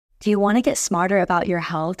Do you want to get smarter about your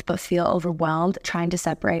health but feel overwhelmed trying to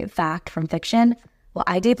separate fact from fiction? Well,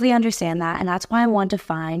 I deeply understand that, and that's why I want to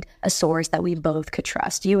find a source that we both could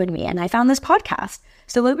trust, you and me, and I found this podcast.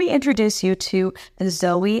 So let me introduce you to the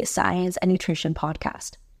Zoe Science and Nutrition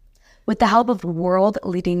podcast. With the help of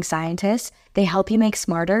world-leading scientists, they help you make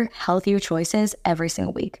smarter, healthier choices every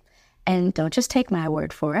single week. And don't just take my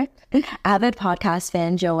word for it. Avid podcast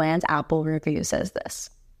fan Joanne's Apple review says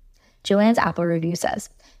this. Joanne's Apple review says,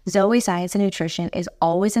 Zoe Science and Nutrition is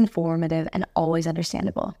always informative and always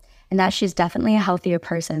understandable, and that she's definitely a healthier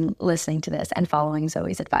person listening to this and following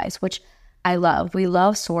Zoe's advice, which I love. We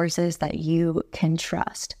love sources that you can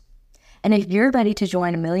trust. And if you're ready to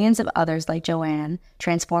join millions of others like Joanne,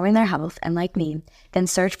 transforming their health, and like me, then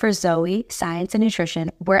search for Zoe Science and Nutrition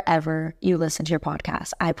wherever you listen to your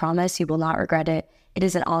podcast. I promise you will not regret it. It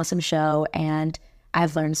is an awesome show, and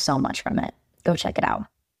I've learned so much from it. Go check it out.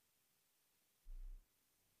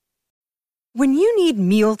 When you need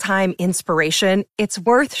mealtime inspiration, it's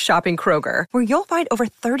worth shopping Kroger, where you'll find over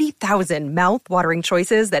 30,000 mouth-watering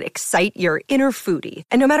choices that excite your inner foodie.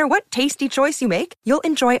 And no matter what tasty choice you make, you'll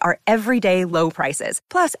enjoy our everyday low prices,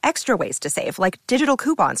 plus extra ways to save, like digital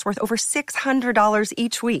coupons worth over $600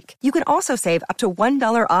 each week. You can also save up to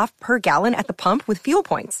 $1 off per gallon at the pump with fuel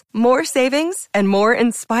points. More savings and more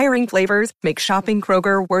inspiring flavors make shopping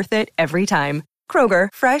Kroger worth it every time. Kroger,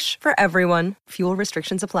 fresh for everyone. Fuel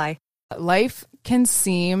restrictions apply. Life can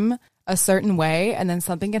seem a certain way, and then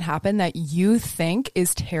something can happen that you think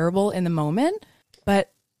is terrible in the moment,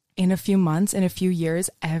 but in a few months, in a few years,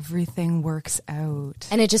 everything works out.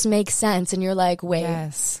 And it just makes sense. And you're like, wait,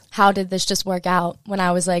 yes. How did this just work out when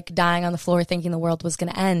I was like dying on the floor thinking the world was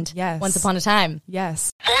going to end? Yes. Once upon a time.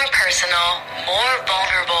 Yes. More personal, more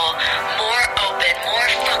vulnerable, more open, more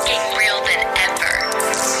fucking real than ever.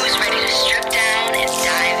 Who's ready to strip down and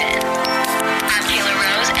dive in? I'm Kayla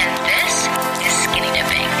Rose, and this is Skinny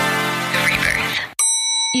Dipping, the rebirth.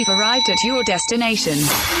 You've arrived at your destination.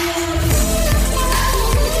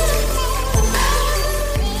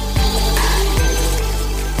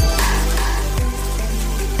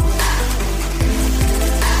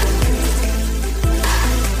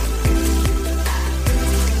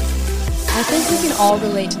 I think we can all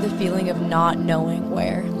relate to the feeling of not knowing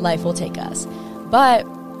where life will take us. But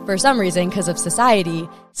for some reason, because of society,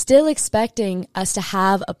 still expecting us to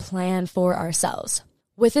have a plan for ourselves.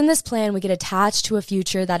 Within this plan, we get attached to a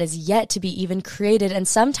future that is yet to be even created, and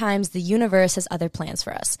sometimes the universe has other plans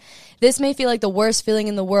for us. This may feel like the worst feeling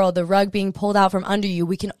in the world, the rug being pulled out from under you.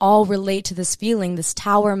 We can all relate to this feeling, this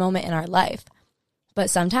tower moment in our life. But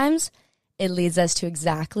sometimes it leads us to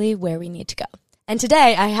exactly where we need to go. And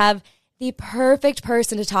today I have the perfect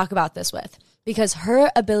person to talk about this with, because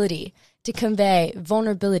her ability to convey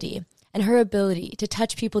vulnerability and her ability to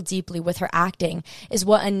touch people deeply with her acting is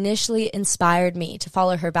what initially inspired me to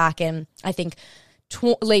follow her back in, I think,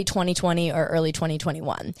 late 2020 or early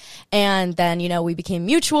 2021. And then, we became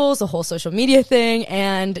mutuals, the whole social media thing,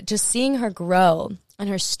 and just seeing her grow and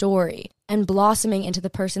her story and blossoming into the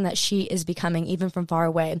person that she is becoming, even from far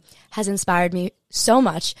away, has inspired me so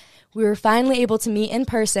much. We were finally able to meet in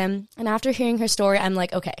person, and after hearing her story, I'm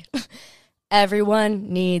like, okay,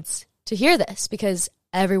 everyone needs to hear this because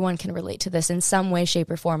everyone can relate to this in some way, shape,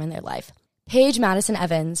 or form in their life. Paige Madison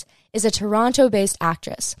Evans is a Toronto-based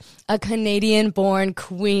actress, a Canadian-born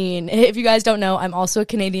queen. If you guys don't know, I'm also a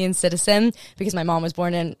Canadian citizen because my mom was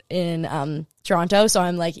born in Toronto, so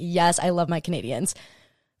I'm like, yes, I love my Canadians.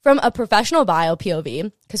 From a professional bio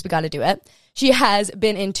POV, because we got to do it, she has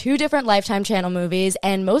been in 2 different Lifetime Channel movies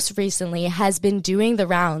and most recently has been doing the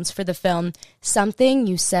rounds for the film Something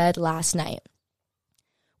You Said Last Night,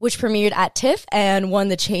 which premiered at TIFF and won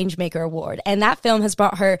the Changemaker Award. And that film has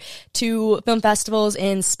brought her to film festivals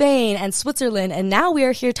in Spain and Switzerland, and now we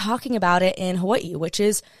are here talking about it in Hawaii, which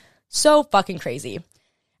is so fucking crazy.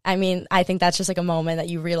 I mean, I think that's just like a moment that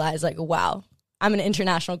you realize, like, wow, I'm an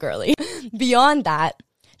international girly. Beyond that,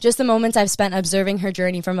 just the moments I've spent observing her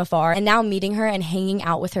journey from afar and now meeting her and hanging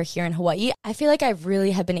out with her here in Hawaii, I feel like I really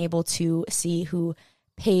have been able to see who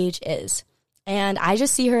Paige is. And I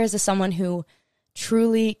just see her as someone who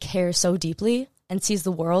truly cares so deeply and sees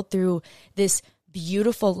the world through this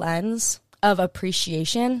beautiful lens of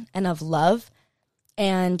appreciation and of love,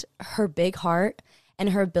 and her big heart and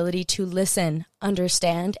her ability to listen,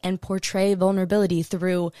 understand, and portray vulnerability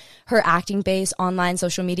through her acting-based online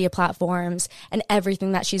social media platforms and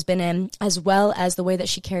everything that she's been in, as well as the way that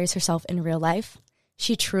she carries herself in real life.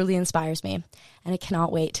 She truly inspires me. and I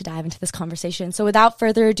cannot wait to dive into this conversation. So without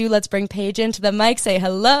further ado, let's bring Paige into the mic. Say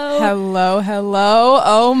hello. Hello.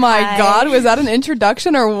 Oh my Hi. God. Was that an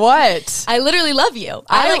introduction or what? I literally love you.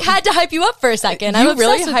 I had to hype you up for a second. I'm You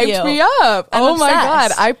really obsessed with hyped you. me up. I'm Oh my God.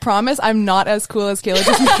 obsessed. I promise I'm not as cool as Kayla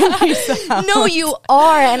just made me sound. No, you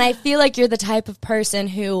are. And I feel like you're the type of person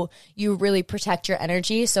who you really protect your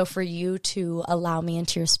energy. So for you to allow me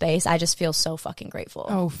into your space, I just feel so fucking grateful.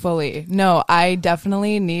 Oh, fully. No, I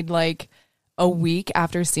definitely need like a week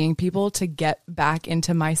after seeing people to get back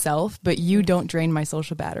into myself, but you don't drain my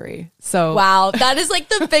social battery. So Wow, that is like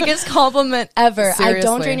the biggest compliment ever. I don't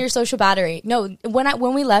Seriously. drain your social battery. No,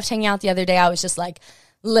 when we left hanging out the other day, I was just like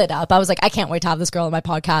lit up. I was like, I can't wait to have this girl on my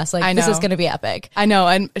podcast. Like, I this know. is going to be epic. I know.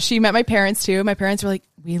 And she met my parents too. My parents were like,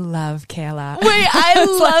 we love Kayla. Wait,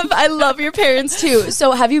 I love your parents too.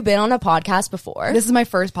 So have you been on a podcast before? This is my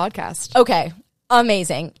first podcast. Okay.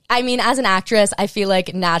 Amazing. I mean, as an actress, I feel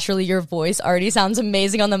like naturally your voice already sounds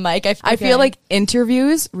amazing on the mic. I feel like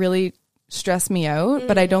interviews really stress me out,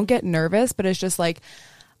 but I don't get nervous, but it's just like,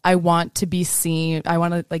 I want to be seen. I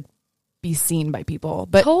want to like be seen by people,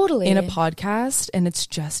 but Totally. in a podcast and it's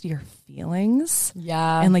just your feelings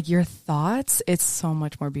Yeah. and like your thoughts. It's so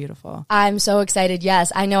much more beautiful. I'm so excited.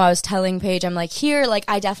 Yes. I know I was telling Paige, I'm like, here, like,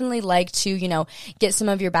 I definitely like to, you know, get some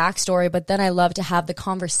of your backstory, but then I love to have the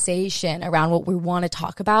conversation around what we want to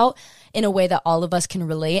talk about in a way that all of us can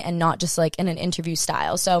relate and not just like in an interview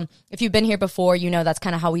style. So if you've been here before, you know, that's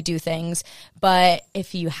kind of how we do things. But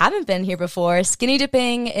if you haven't been here before, Skinny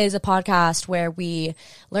Dipping is a podcast where we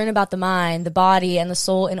learn about the mind, the body, and the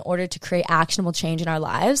soul in order to create actionable change in our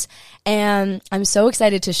lives. And I'm so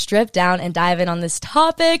excited to strip down and dive in on this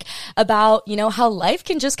topic about, you know, how life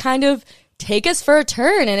can just kind of take us for a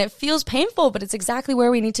turn and it feels painful, but it's exactly where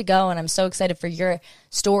we need to go. And I'm so excited for your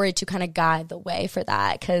story to kind of guide the way for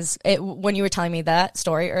that. Because when you were telling me that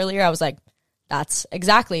story earlier, I was like, that's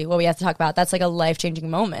exactly what we have to talk about. That's like a life-changing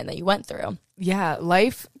moment that you went through. Yeah.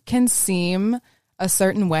 Life can seem a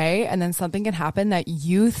certain way and then something can happen that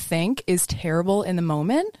you think is terrible in the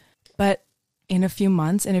moment, but in a few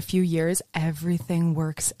months, in a few years, everything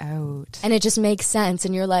works out. And it just makes sense.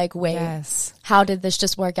 And you're like, wait, Yes. how did this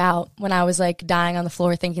just work out when I was like dying on the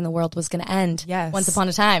floor thinking the world was going to end? Yes. Once upon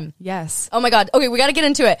a time. Yes. Oh my God. Okay, we got to get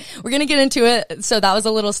into it. We're going to get into it. So that was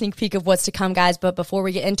a little sneak peek of what's to come, guys. But before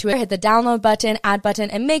we get into it, hit the download button, add button,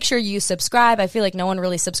 and make sure you subscribe. I feel like no one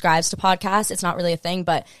really subscribes to podcasts. It's not really a thing,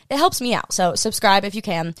 but it helps me out. So subscribe if you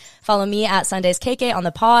can. Follow me at Sundays KK on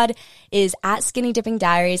the pod, is at Skinny Dipping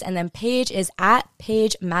Diaries, and then Paige is at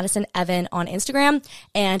Paige Madison Evan on Instagram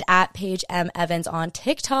and at Paige M Evans on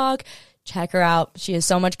TikTok. Check her out. She has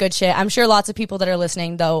so much good shit. I'm sure lots of people that are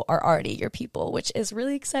listening, though, are already your people, which is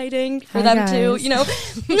really exciting for Hi, them guys. to, you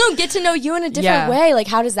know, get to know you in a different Yeah. way. Like,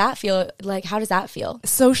 how does that feel? Like, how does that feel?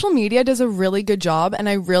 Social media does a really good job, and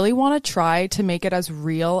I really want to try to make it as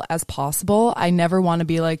real as possible. I never want to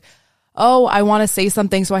be like, oh, I want to say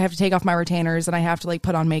something, so I have to take off my retainers and I have to like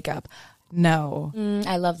put on makeup. No.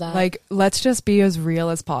 I love that. Like, let's just be as real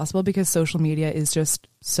as possible because social media is just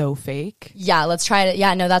so fake. Yeah, let's try it.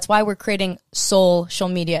 Yeah, no, that's why we're creating social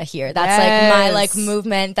media here. That's like my like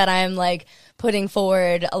movement that I'm like putting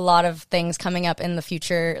forward. A lot of things coming up in the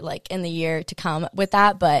future, like in the year to come with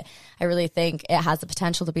that. But I really think it has the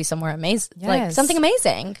potential to be somewhere amazing, like Yes. something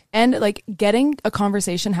amazing. And like getting a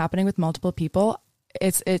conversation happening with multiple people,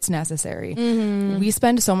 it's necessary. We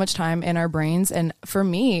spend so much time in our brains, and for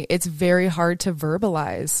me it's very hard to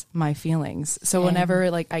verbalize my feelings. So whenever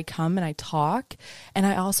like I come and I talk, and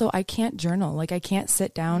I can't journal, like I can't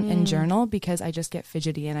sit down and journal because I just get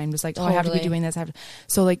fidgety and I'm just like, oh, I have to be Totally. doing this,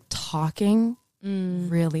 so like talking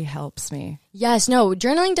really helps me. Yes, no,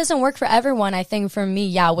 journaling doesn't work for everyone. I think for me,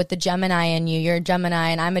 yeah, with the Gemini in you, you're a Gemini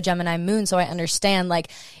and I'm a Gemini moon. So I understand, like,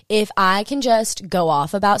 if I can just go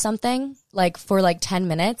off about something, like for like 10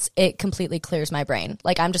 minutes, it completely clears my brain.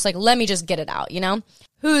 Like, I'm just like, let me just get it out, you know?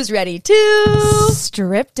 Who's ready to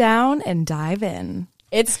Strip down and dive in.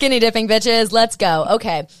 It's Skinny Dipping, bitches. Let's go.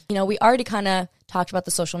 Okay. You know, we already kind of talked about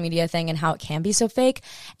the social media thing and how it can be so fake.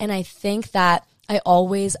 And I think that I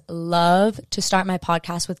always love to start my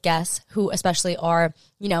podcast with guests who especially are,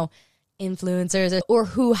 you know, influencers or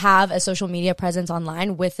who have a social media presence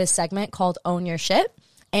online with this segment called Own Your Shit.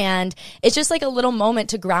 And it's just like a little moment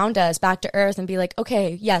to ground us back to earth and be like,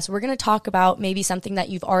 okay, yes, we're going to talk about maybe something that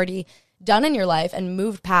you've already done in your life and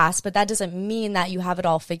moved past, but that doesn't mean that you have it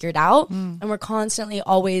all figured out. And we're constantly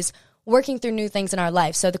always working through new things in our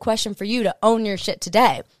life. So the question for you to own your shit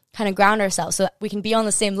today, kind of ground ourselves so that we can be on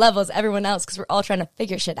the same level as everyone else because we're all trying to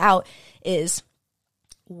figure shit out, is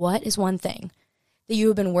what is one thing that you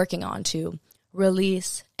have been working on to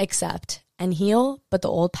release, accept, and heal, but the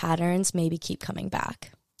old patterns maybe keep coming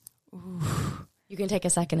back. Ooh. You can take a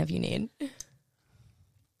second if you need.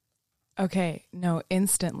 Okay, no,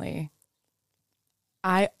 instantly.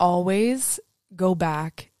 I always go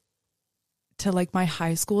back to like my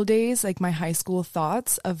high school days, like my high school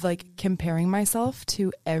thoughts of like comparing myself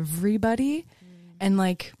to everybody and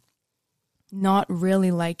like not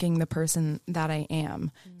really liking the person that I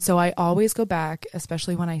am. So I always go back,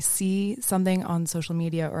 especially when I see something on social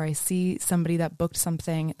media or I see somebody that booked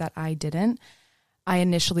something that I didn't. I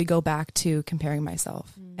initially go back to comparing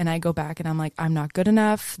myself and I go back and I'm like, I'm not good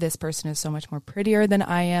enough. This person is so much more prettier than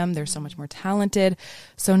I am. They're so much more talented.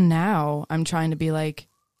 So now I'm trying to be like,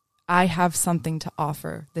 I have something to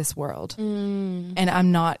offer this world and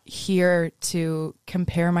I'm not here to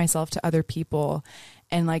compare myself to other people.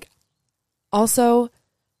 And like, also,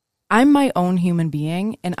 I'm my own human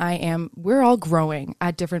being and we're all growing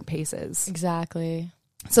at different paces. Exactly.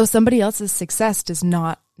 So somebody else's success does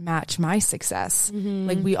not match my success.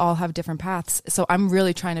 Like we all have different paths. So I'm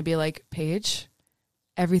really trying to be like, Paige,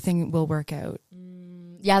 everything will work out.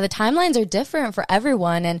 Yeah, the timelines are different for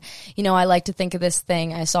everyone. And, you know, I like to think of this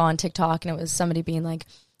thing I saw on TikTok and it was somebody being like,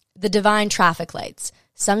 the divine traffic lights.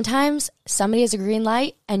 Sometimes somebody has a green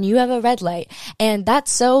light and you have a red light. And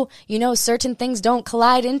that's so, you know, certain things don't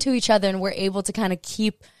collide into each other and we're able to kind of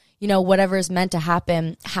keep, you know, whatever is meant to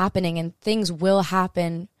happen happening, and things will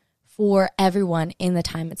happen for everyone in the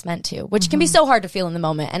time it's meant to, which can be so hard to feel in the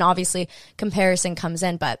moment. And obviously comparison comes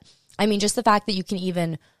in, but I mean, just the fact that you can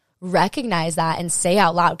even recognize that and say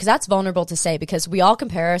out loud, because that's vulnerable to say, because we all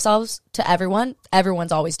compare ourselves to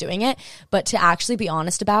everyone's always doing it, but to actually be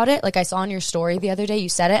honest about it, like I saw in your story the other day, you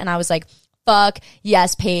said it and I was like, fuck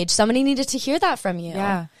yes, Paige, somebody needed to hear that from you.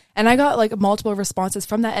 Yeah. And I got like multiple responses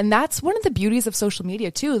from that. And that's one of the beauties of social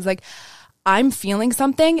media too, is like I'm feeling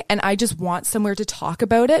something and I just want somewhere to talk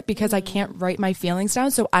about it because I can't write my feelings down.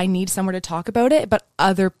 So I need somewhere to talk about it, but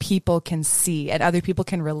other people can see and other people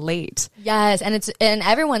can relate. Yes. And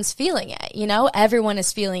everyone's feeling it, you know, everyone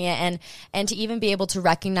is feeling it. And to even be able to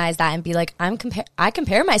recognize that and be like, I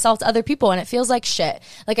compare myself to other people and it feels like shit.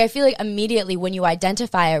 Like I feel like immediately when you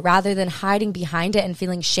identify it, rather than hiding behind it and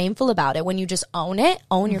feeling shameful about it, when you just own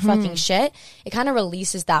your fucking shit, it kind of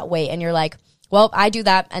releases that weight and you're like, well, I do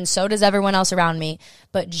that and so does everyone else around me.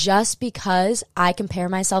 But just because I compare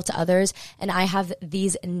myself to others and I have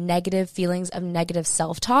these negative feelings of negative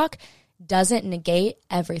self-talk doesn't negate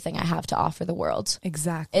everything I have to offer the world.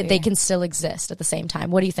 Exactly. They can still exist at the same time.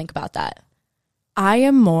 What do you think about that? I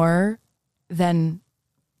am more than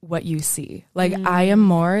what you see. Like I am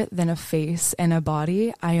more than a face and a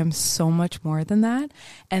body. I am so much more than that.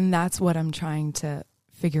 And that's what I'm trying to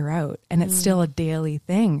figure out. And it's still a daily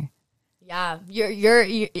thing. Yeah, you're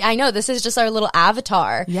I know this is just our little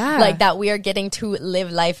avatar. Yeah. Like that we are getting to live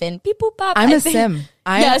life in. Beep, boop, bop. I'm a sim.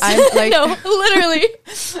 Yes. I'm like, no, literally.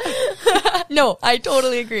 No, I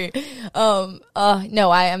totally agree. No,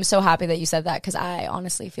 I am so happy that you said that because I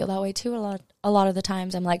honestly feel that way too a lot of the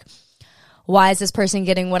times. I'm like, why is this person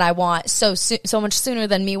getting what I want so much sooner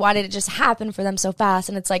than me? Why did it just happen for them so fast?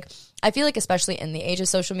 And it's like, I feel like especially in the age of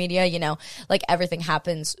social media, you know, like everything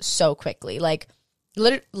happens so quickly. Like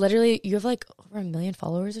literally you have like over 1 million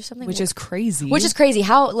followers or something, which is crazy.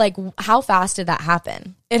 How fast did that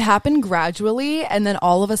happen? It happened gradually and then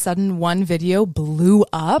all of a sudden one video blew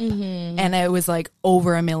up and it was like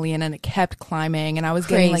over 1 million and it kept climbing and I was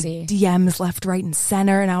getting like DMs left, right and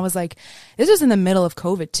center. And I was like, this was in the middle of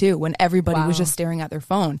COVID too, when everybody was just staring at their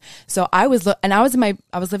phone. So I was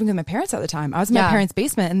living with my parents at the time. I was in my parents'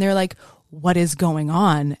 basement and they're like, what is going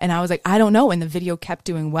on? And I was like, I don't know. And the video kept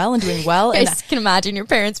doing well. And I can imagine your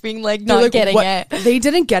parents being like, not getting it. They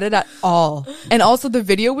didn't get it at all. And also the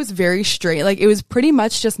video was very straight. Like it was pretty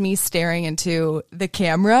much just me staring into the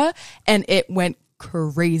camera and it went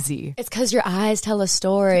crazy. It's because your eyes tell a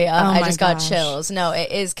story. I just got chills. No,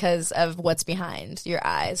 it is because of what's behind your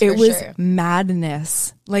eyes. It was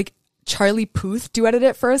madness. Like Charlie Puth duetted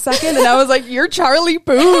it for a second and I was like, you're Charlie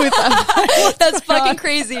Puth. That's fucking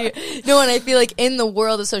crazy. No, and I feel like in the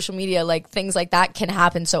world of social media, like things like that can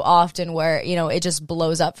happen so often where, you know, it just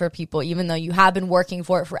blows up for people. Even though you have been working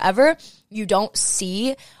for it forever, you don't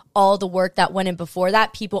see all the work that went in before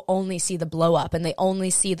that. People only see the blow up and they only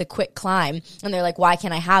see the quick climb and they're like, why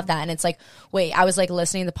can't I have that? And it's like, wait, I was like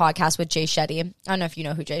listening to the podcast with Jay Shetty. I don't know if you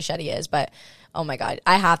know who Jay Shetty is, but oh my God,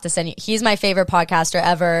 I have to send you. He's my favorite podcaster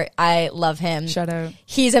ever. I love him. Shout out.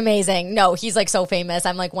 He's amazing. No, he's like so famous.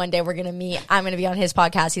 I'm like, one day we're going to meet. I'm going to be on his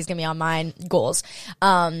podcast. He's going to be on mine. Goals.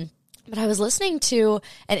 But I was listening to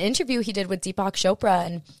an interview he did with Deepak Chopra,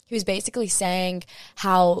 and he was basically saying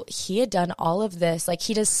how he had done all of this. Like,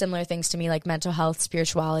 he does similar things to me, like mental health,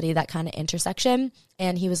 spirituality, that kind of intersection.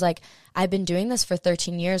 And he was like, I've been doing this for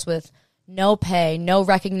 13 years with no pay, no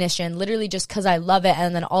recognition, literally just because I love it.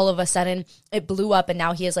 And then all of a sudden it blew up, and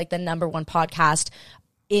now he is like the #1 podcast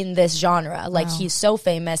in this genre. Like, wow. He's so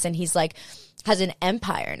famous, and he's like has an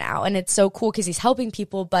empire now. And it's so cool because he's helping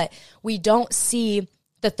people, but we don't see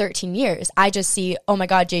the 13 years. I just see, oh my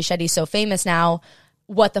God, Jay Shetty's so famous now.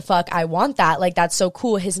 What the fuck? I want that. Like, that's so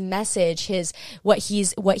cool. His message, what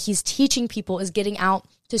he's teaching people is getting out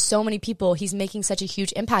to so many people. He's making such a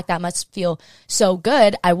huge impact. That must feel so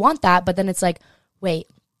good. I want that. But then it's like, wait,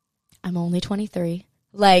 I'm only 23.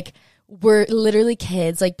 Like, we're literally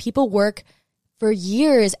kids. Like, people work for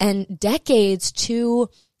years and decades to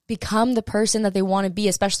become the person that they want to be,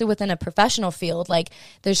 especially within a professional field. Like,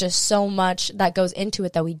 there's just so much that goes into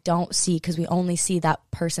it that we don't see because we only see that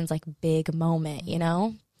person's like big moment, you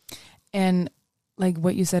know? And like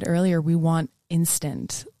what you said earlier, we want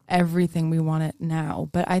instant everything. We want it now.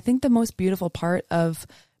 But I think the most beautiful part of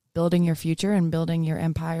building your future and building your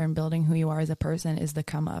empire and building who you are as a person is the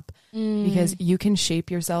come up, because you can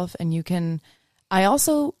shape yourself, and you can,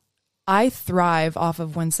 I thrive off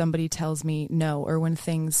of when somebody tells me no, or when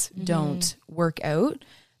things don't work out,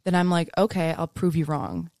 then I'm like, okay, I'll prove you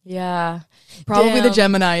wrong. Yeah. Probably the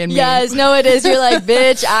Gemini in me. Yes, no, it is. You're like,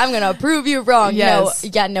 bitch, I'm going to prove you wrong. Yes.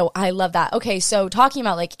 No, I love that. Okay, so talking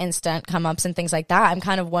about like instant come ups and things like that, I'm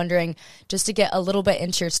kind of wondering, just to get a little bit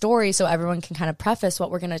into your story so everyone can kind of preface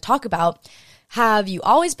what we're going to talk about. Have you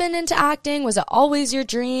always been into acting? Was it always your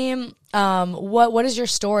dream? What is your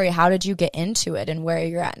story? How did you get into it, and where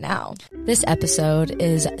you're at now? This episode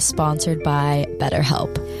is sponsored by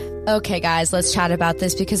BetterHelp. Okay, guys, let's chat about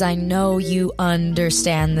this because I know you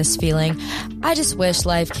understand this feeling. I just wish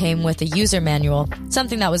life came with a user manual,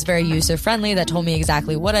 something that was very user-friendly, that told me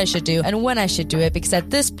exactly what I should do and when I should do it, because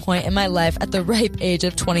at this point in my life, at the ripe age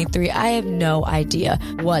of 23, I have no idea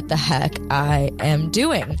what the heck I am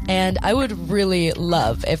doing. And I would really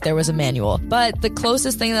love if there was a manual. But the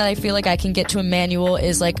closest thing that I feel like I can get to a manual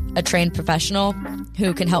is like a trained professional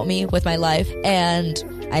who can help me with my life. And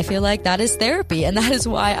I feel like that is therapy, and that is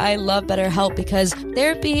why I love BetterHelp, because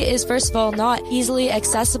therapy is, first of all, not easily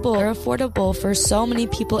accessible or affordable for so many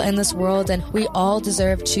people in this world, and we all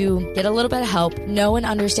deserve to get a little bit of help, know and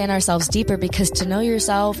understand ourselves deeper, because to know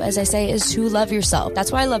yourself, as I say, is to love yourself.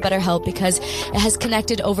 That's why I love BetterHelp, because it has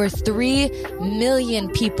connected over 3 million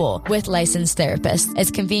people with licensed therapists. It's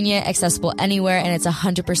convenient, accessible anywhere, and it's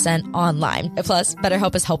 100% online. Plus,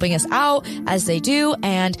 BetterHelp is helping us out, as they do,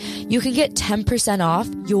 and you can get 10% off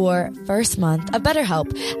your first month of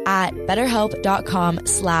BetterHelp at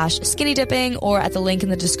betterhelp.com/skinnydipping, or at the link in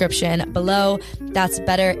the description below. That's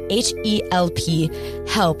BetterHelp,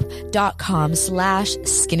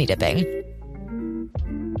 help.com/skinnydipping.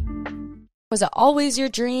 Was it always your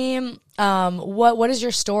dream? What is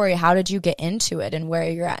your story? How did you get into it, and where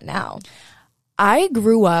you're at now? I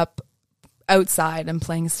grew up outside and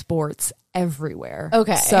playing sports everywhere.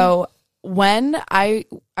 Okay. So when I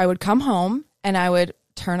would come home and I would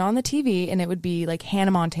turn on the TV and it would be like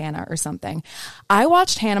Hannah Montana or something. I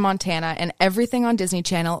watched Hannah Montana and everything on Disney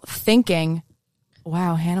Channel thinking,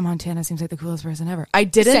 wow, Hannah Montana seems like the coolest person ever. I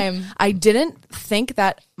didn't think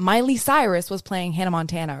that Miley Cyrus was playing Hannah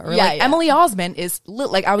Montana, or Emily Osment is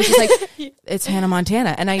like, I was just like, it's Hannah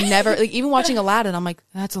Montana. And I never, like, even watching Aladdin, I'm like,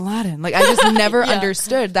 that's Aladdin. Like, I just never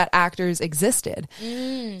understood that actors existed.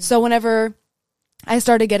 So whenever I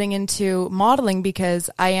started getting into modeling, because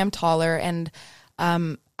I am taller, and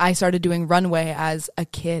I started doing runway as a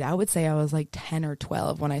kid. I would say I was like 10 or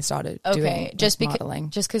 12 when I started doing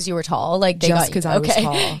modeling. Just because you were tall? Like, they just because I was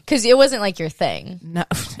tall. Because it wasn't like your thing. No.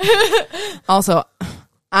 Also,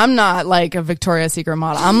 I'm not like a Victoria's Secret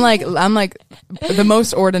model. I'm like the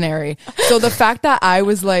most ordinary. So the fact that I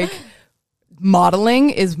was like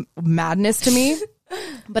modeling is madness to me.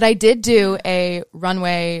 But I did do a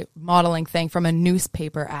runway modeling thing from a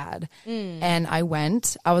newspaper ad. And I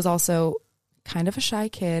was also kind of a shy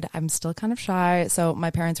kid. I'm still kind of shy. So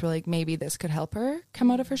my parents were like, maybe this could help her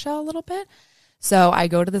come out of her shell a little bit. So I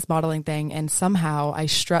go to this modeling thing, and somehow I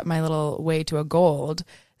strut my little way to a gold.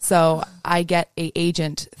 So I get an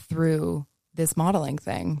agent through this modeling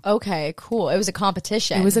thing. Okay, cool. It was a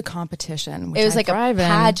competition. It was a competition. It was like a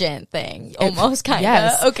pageant thing, almost kind of.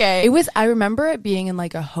 Yes. Okay. It was, I remember it being in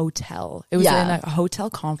like a hotel. It was Yeah. in a hotel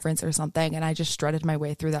conference or something. And I just strutted my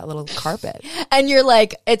way through that little carpet. And you're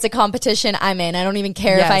like, it's a competition. I'm in. I don't even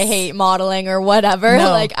care if I Yes. hate modeling or whatever. No.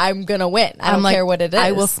 Like, I'm going to win. I don't like, care what it is.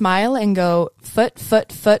 I will smile and go foot,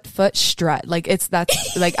 strut. Like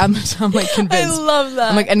that's like, I'm like convinced. I love that.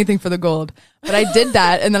 I'm like anything for the gold. But I did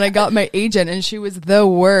that, and then I got my agent, and she was the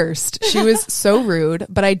worst. She was so rude,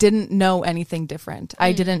 but I didn't know anything different.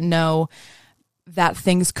 I didn't know that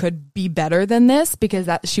things could be better than this because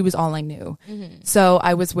that she was all I knew. So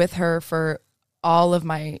I was with her for all of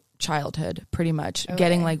my childhood, pretty much,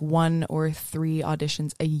 getting like 1 or 3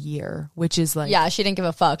 auditions a year, which is like, Yeah, she didn't give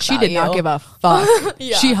a fuck. she about did not you. give a fuck.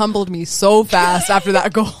 Yeah. She humbled me so fast after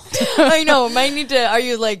that gold. I know. Might need to. Are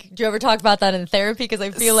you like? Do you ever talk about that in therapy? Because I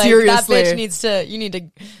feel like Seriously. that bitch needs to. You need to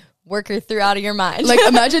work her through out of your mind. Like,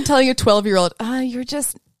 imagine telling a 12-year-old, you're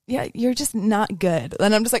just not good.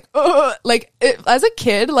 And I'm just like, oh, like as a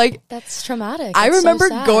kid, like that's traumatic. I That's so remember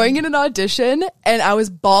sad. going in an audition and I was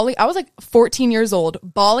bawling. I was like 14 years old,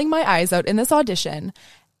 bawling my eyes out in this audition.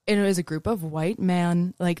 And it was a group of white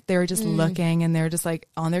men, like they were just looking and they're just like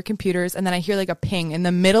on their computers. And then I hear like a ping in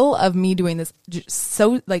the middle of me doing this,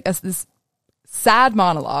 so like this sad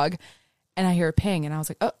monologue. And I hear a ping and I was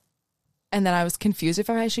like, oh. And then I was confused if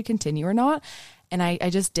I should continue or not. And I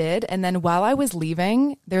just did. And then while I was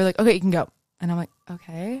leaving, they were like, okay, you can go. And I'm like,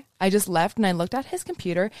 okay. I just left and I looked at his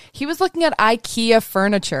computer. He was looking at IKEA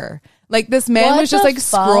furniture. Like this man What was just the like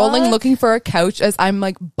scrolling, fuck? looking for a couch as I'm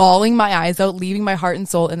like bawling my eyes out, leaving my heart and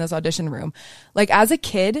soul in this audition room. Like as a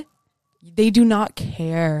kid, they do not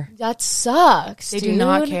care. That sucks. They dude. do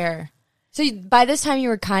not care. So by this time, you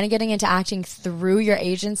were kind of getting into acting through your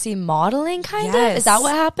agency modeling, kind of. Yes. Is that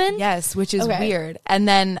what happened? Yes, which is Okay. weird. And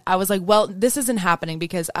then I was like, well, this isn't happening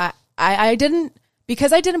because I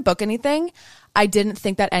didn't book anything. I didn't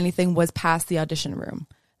think that anything was past the audition room.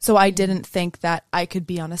 So I didn't think that I could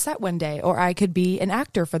be on a set one day or I could be an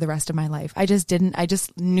actor for the rest of my life. I just didn't. I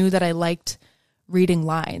just knew that I liked reading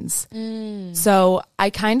lines. So I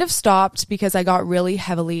kind of stopped because I got really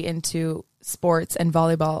heavily into sports and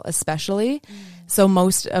volleyball especially. So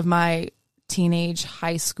most of my teenage,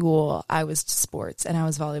 high school, I was sports and I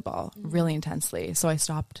was volleyball really intensely. So I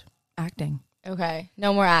stopped acting. Okay.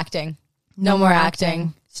 No more acting. No more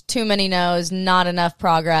acting. It's too many no's, not enough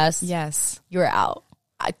progress. Yes. You were out.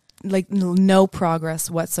 No progress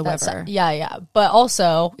whatsoever. Yeah. But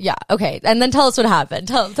also, yeah. Okay. And then tell us what happened.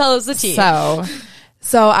 Tell us the tea.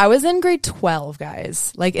 So I was in grade 12,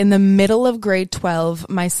 guys, like in the middle of grade 12,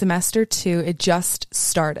 my semester 2, it just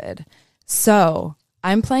started. So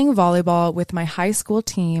I'm playing volleyball with my high school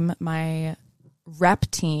team, my rep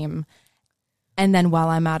team. And then while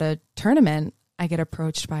I'm at a tournament, I get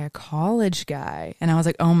approached by a college guy and I was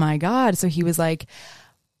like, oh my God. So he was like,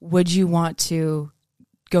 would you want to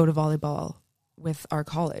go to volleyball with our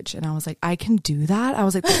college? And I was like, I can do that. I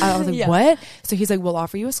was like, Yeah. what? So he's like, we'll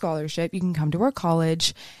offer you a scholarship. You can come to our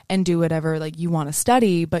college and do whatever like you want to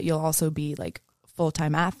study, but you'll also be like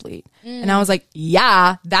full-time athlete. And I was like,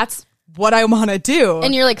 yeah, that's what I want to do.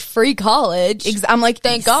 And you're like, free college. I'm like,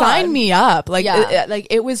 Thank God. sign me up. Like, Yeah.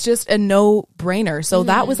 it was just a no brainer. So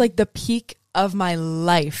that was like the peak of my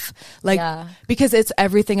life. Like, Yeah. because it's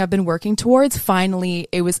everything I've been working towards. Finally,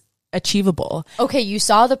 it was achievable. Okay, you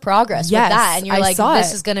saw the progress Yes, with that, and you're I like, saw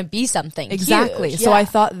this it. is going to be something Exactly. huge. So Yeah. I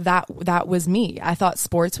thought that was me. I thought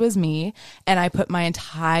sports was me, and I put my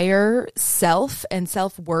entire self and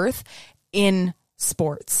self-worth in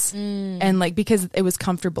sports. And like, because it was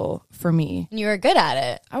comfortable for me. And you were good at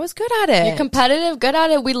it. I was good at it. You're competitive, good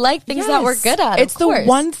at it. We like things that we're Yes. good at. It's of the course.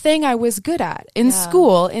 one thing I was good at. In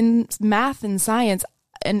school, in math and science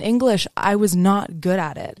and English, I was not good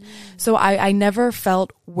at it. So I never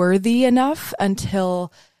felt worthy enough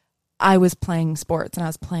until I was playing sports and I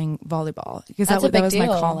was playing volleyball because That's a that big was my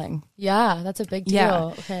deal. calling. Yeah, that's a big deal. Yeah.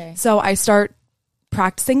 Okay. So I start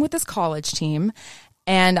practicing with this college team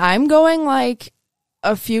and I'm going like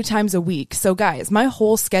a few times a week. So guys, my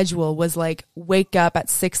whole schedule was like wake up at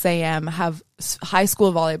 6 a.m., have high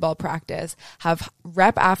school volleyball practice, have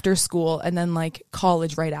rep after school, and then like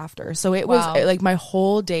college right after. So it Wow. was like my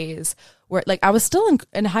whole days were like, I was still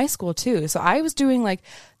in high school too. So I was doing like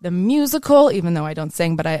the musical, even though I don't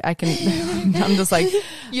sing, but I can, I'm just like,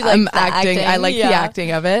 You like I'm the acting. I acting, like yeah. the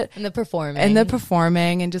acting of it. And the performing. And the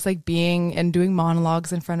performing and just like being and doing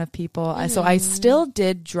monologues in front of people. So I still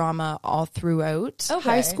did drama all throughout Okay.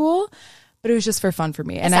 high school, but it was just for fun for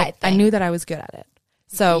me. And side I thing. knew that I was good at it.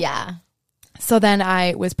 So yeah. So then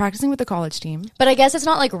I was practicing with the college team. But I guess it's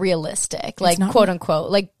not like realistic, like quote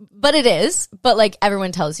unquote, like, but it is, but like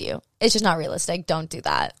everyone tells you it's just not realistic. Don't do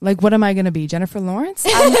that. Like, what am I going to be? Jennifer Lawrence?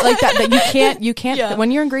 I'm like that you can't,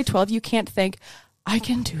 when you're in grade 12, you can't think I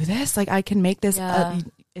can do this. Like I can make this.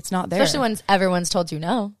 It's not there. Especially when everyone's told you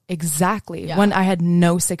no. Exactly. Yeah. When I had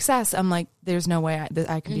no success, I'm like, there's no way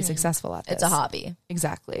I can be successful at this. It's a hobby.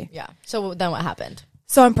 Exactly. Yeah. So then what happened?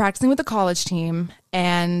 So I'm practicing with the college team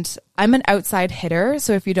and I'm an outside hitter.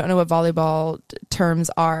 So if you don't know what volleyball terms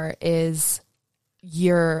are, is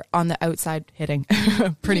you're on the outside hitting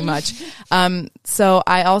pretty much. So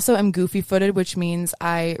I also am goofy footed, which means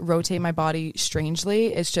I rotate my body strangely.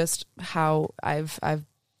 It's just how I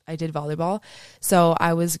did volleyball. So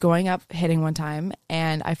I was going up hitting one time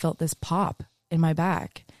and I felt this pop in my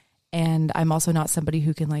back. And I'm also not somebody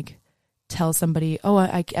who can like tell somebody, oh,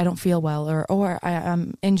 I don't feel well, or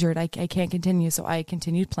I'm injured, I can't continue. So I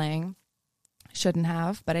continued playing. Shouldn't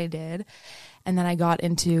have, but I did. And then I got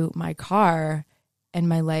into my car and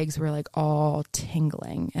my legs were like all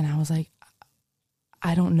tingling. And I was like,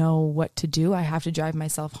 I don't know what to do. I have to drive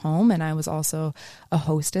myself home. And I was also a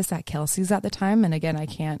hostess at Kelsey's at the time. And again, I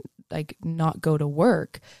can't like not go to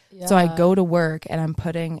work. Yeah. So I go to work and I'm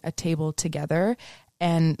putting a table together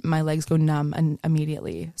and my legs go numb and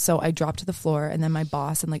immediately. So I drop to the floor and then my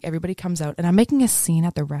boss and like everybody comes out and I'm making a scene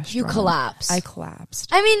at the restaurant. You collapse. I collapsed.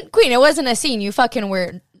 I mean, Queen, it wasn't a scene. You fucking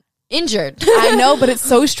were injured. I know, but it's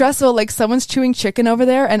so stressful. Like someone's chewing chicken over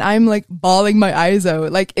there and I'm like bawling my eyes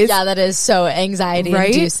out. Like it's, yeah, that is so anxiety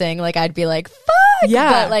inducing. Like I'd be like, fuck.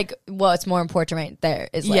 Yeah. But like what's more important right there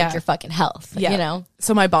is like your fucking health, you know?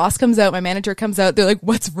 So my boss comes out, my manager comes out. They're like,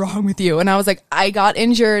 what's wrong with you? And I was like, I got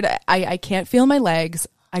injured. I can't feel my legs.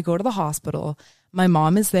 I go to the hospital. My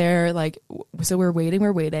mom is there. Like, so we're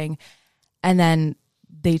waiting. And then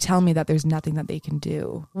they tell me that there's nothing that they can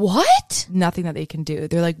do. What? Nothing that they can do.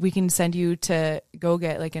 They're like, we can send you to go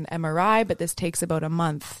get like an MRI, but this takes about a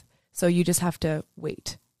month. So you just have to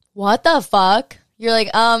wait. What the fuck? You're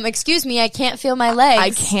like, excuse me, I can't feel my legs.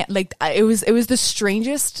 I can't, like, it was the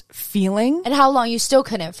strangest feeling. And how long? You still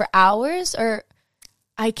couldn't? For hours or?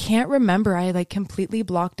 I can't remember. I like completely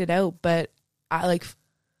blocked it out, but I like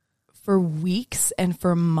for weeks and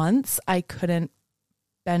for months, I couldn't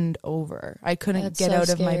bend over. I couldn't get out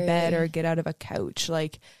of my bed or get out of a couch.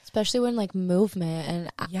 Like, especially when like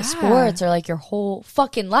movement and sports are like your whole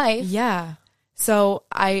fucking life. Yeah. So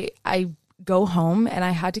I go home and I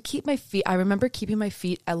had to keep my feet. I remember keeping my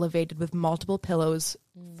feet elevated with multiple pillows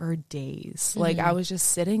for days. Like I was just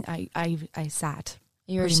sitting. I sat.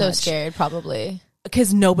 You were so scared, probably.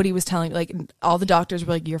 Because nobody was telling, like, all the doctors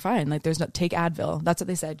were like, you're fine. Like, there's no, take Advil. That's what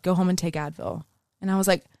they said. Go home and take Advil. And I was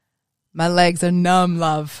like, my legs are numb,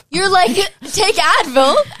 love. You're like, take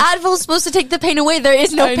Advil. Advil's supposed to take the pain away. There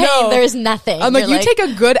is no pain. There is nothing. I'm like, you take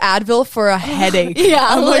a good Advil for a headache. Yeah,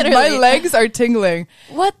 I'm literally. like, my legs are tingling.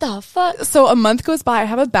 What the fuck? So a month goes by. I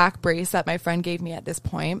have a back brace that my friend gave me at this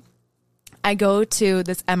point. I go to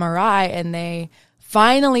this MRI and they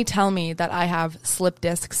finally tell me that I have slip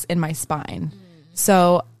discs in my spine.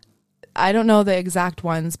 So I don't know the exact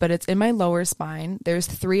ones, but it's in my lower spine. There's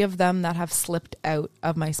 3 of them that have slipped out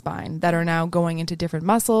of my spine that are now going into different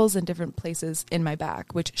muscles and different places in my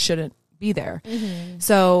back, which shouldn't be there. Mm-hmm.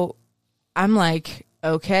 So I'm like,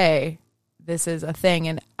 okay, this is a thing.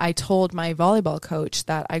 And I told my volleyball coach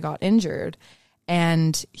that I got injured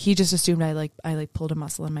and he just assumed I pulled a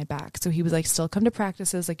muscle in my back. So he was like, still come to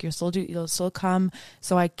practices. Like you'll still come.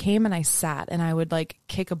 So I came and I sat and I would like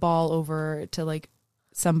kick a ball over to like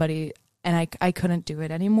somebody and I couldn't do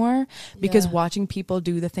it anymore because watching people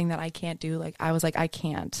do the thing that I can't do, like I was like, I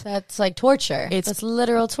can't. That's like torture. That's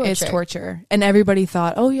literal torture. It's torture. And everybody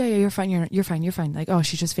thought, oh yeah, you're fine. You're fine. Like, oh,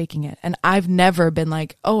 she's just faking it. And I've never been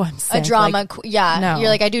like, oh, I'm sick. A drama. Like, no. You're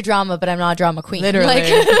like, I do drama, but I'm not a drama queen. Literally.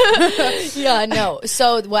 Like, yeah, no.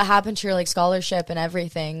 So what happened to your like scholarship and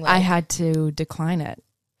everything? Like, I had to decline it.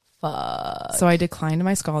 Fuck. So I declined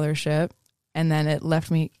my scholarship and then it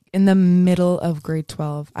left me in the middle of grade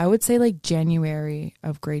 12. I would say like January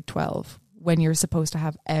of grade 12 when you're supposed to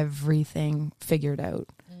have everything figured out.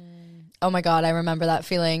 Oh my God, I remember that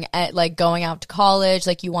feeling at like going out to college.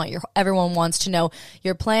 Like everyone wants to know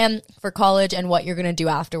your plan for college and what you're going to do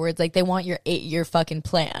afterwards. Like they want your 8-year fucking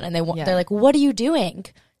plan and they're like, what are you doing?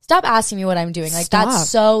 Stop asking me what I'm doing. Like that's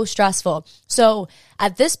so stressful. So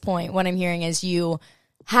at this point, what I'm hearing is you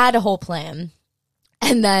had a whole plan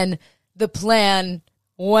and then the plan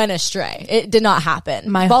went astray. It did not happen.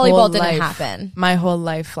 Volleyball didn't happen. My whole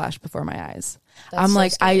life flashed before my eyes. That's I'm so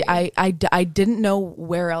like, scary. I didn't know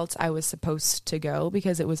where else I was supposed to go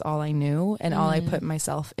because it was all I knew and all I put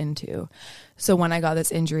myself into. So when I got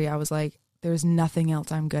this injury, I was like, there's nothing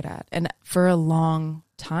else I'm good at. And for a long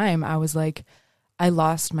time, I was like, I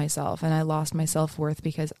lost myself and I lost my self-worth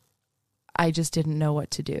because I just didn't know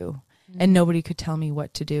what to do. And nobody could tell me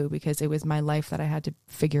what to do because it was my life that I had to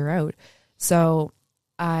figure out. So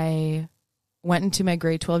I went into my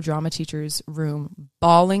grade 12 drama teacher's room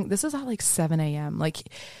bawling. This is at like 7 a.m. Like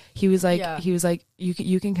he was like,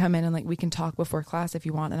 you can come in and like, we can talk before class if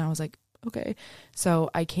you want. And I was like, okay. So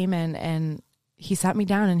I came in and he sat me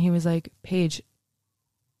down and he was like, Paige,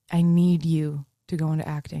 I need you to go into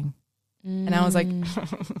acting. And I was like,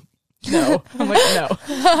 no. I'm like, no.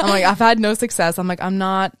 I'm like, I've had no success. I'm like, I'm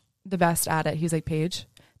not the best at it. He's like, Paige,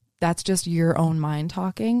 that's just your own mind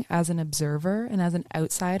talking. As an observer and as an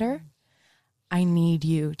outsider, I need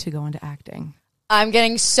you to go into acting. I'm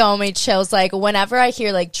getting so many chills. Like whenever I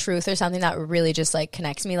hear like truth or something that really just like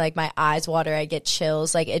connects me, like my eyes water, I get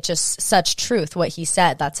chills. Like it's just such truth what he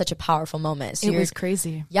said. That's such a powerful moment. So it was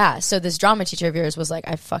crazy. Yeah. So this drama teacher of yours was like,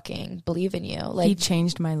 I fucking believe in you. Like he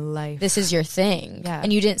changed my life. This is your thing. Yeah.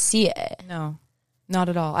 And you didn't see it. No. Not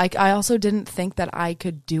at all. I also didn't think that I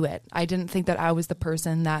could do it. I didn't think that I was the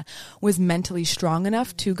person that was mentally strong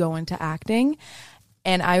enough to go into acting.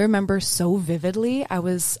 And I remember so vividly,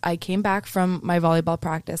 I came back from my volleyball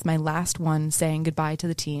practice, my last one, saying goodbye to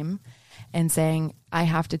the team and saying, I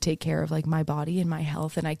have to take care of like my body and my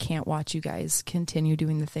health, and I can't watch you guys continue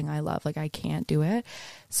doing the thing I love. Like I can't do it.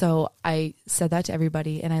 So I said that to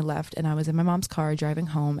everybody and I left, and I was in my mom's car driving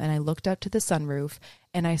home, and I looked up to the sunroof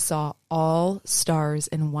and I saw all stars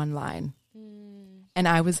in one line. And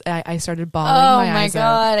I started bawling my eyes out.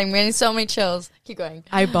 Oh my God, I'm getting so many chills. Keep going.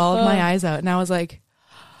 I bawled my eyes out and I was like,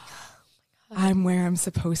 I'm where I'm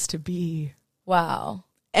supposed to be. Wow.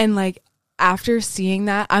 And like after seeing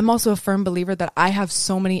that, I'm also a firm believer that I have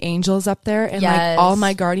so many angels up there, and like all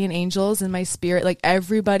my guardian angels and my spirit, like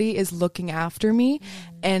everybody is looking after me.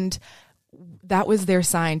 And that was their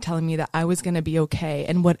sign telling me that I was going to be okay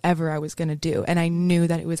and whatever I was going to do. And I knew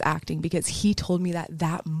that it was acting because he told me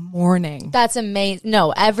that morning. That's amazing.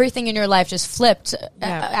 No, everything in your life just flipped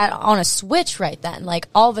on a switch right then. Like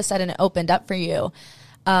all of a sudden it opened up for you.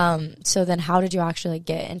 So then how did you actually like,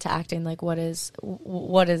 get into acting? Like what is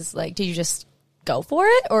like, did you just go for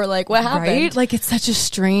it, or like what happened? Right? Like it's such a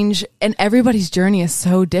strange, and everybody's journey is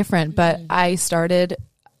so different, but I started,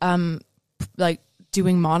 like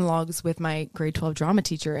doing monologues with my grade 12 drama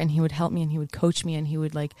teacher, and he would help me and he would coach me, and he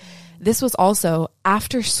would like, this was also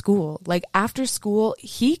after school,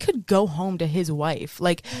 he could go home to his wife,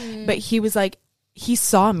 like, but he was like, he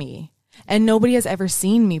saw me. And nobody has ever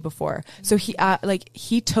seen me before. So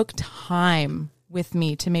he took time with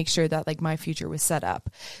me to make sure that like my future was set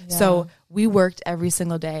up. Yeah. So we worked every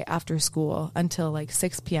single day after school until like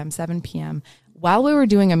 6 p.m., 7 p.m. while we were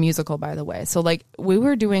doing a musical, by the way. So like we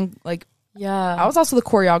were doing like, I was also the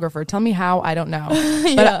choreographer. Tell me how, I don't know.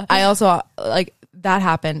 But I also like that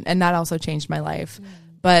happened, and that also changed my life.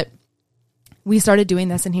 But we started doing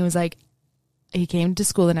this, and he was like, he came to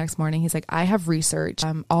school the next morning. He's like, I have researched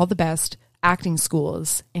all the best acting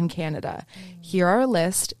schools in Canada. Here are a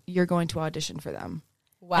list. You're going to audition for them.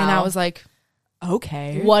 Wow. And I was like,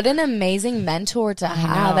 okay. What an amazing mentor to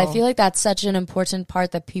have. I feel like that's such an important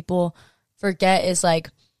part that people forget is like,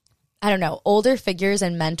 I don't know, older figures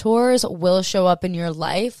and mentors will show up in your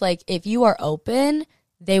life. Like if you are open,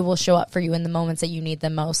 they will show up for you in the moments that you need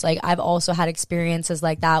them most. Like I've also had experiences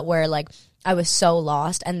like that where like I was so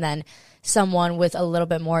lost, and then someone with a little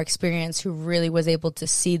bit more experience who really was able to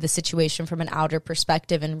see the situation from an outer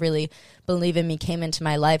perspective and really believe in me came into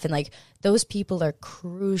my life. And like those people are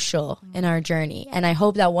crucial in our journey. And I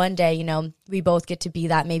hope that one day, you know, we both get to be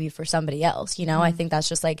that maybe for somebody else, you know. I think that's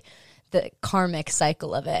just like the karmic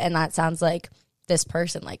cycle of it. And that sounds like this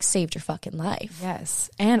person like saved your fucking life.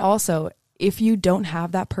 Yes. And also, if you don't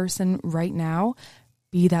have that person right now,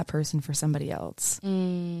 be that person for somebody else.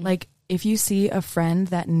 Like if you see a friend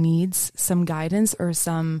that needs some guidance or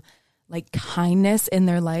some like kindness in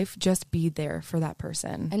their life, just be there for that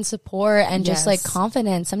person. And support and just like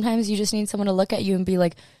confidence. Sometimes you just need someone to look at you and be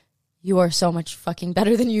like, you are so much fucking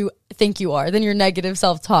better than you think you are, than your negative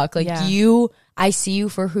self-talk. Like I see you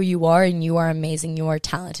for who you are, and you are amazing. You are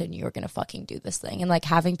talented, and you are going to fucking do this thing. And like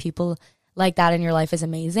having people like that in your life is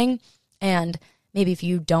amazing. And maybe if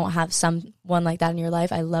you don't have someone like that in your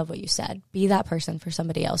life, I love what you said. Be that person for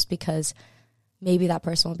somebody else, because maybe that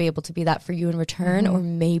person will be able to be that for you in return, or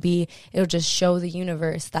maybe it'll just show the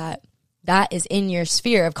universe that that is in your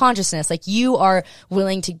sphere of consciousness. Like you are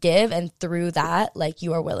willing to give, and through that, like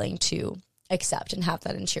you are willing to accept and have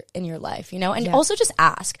that in your life, you know? And also just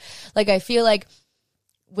ask. Like I feel like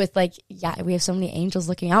with like, we have so many angels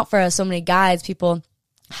looking out for us, so many guides, people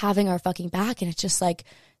having our fucking back, and it's just like,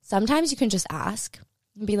 sometimes you can just ask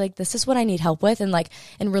and be like, this is what I need help with. And like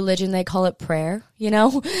in religion, they call it prayer, you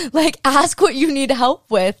know, like ask what you need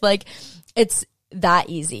help with. Like it's that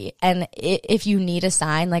easy. And if you need a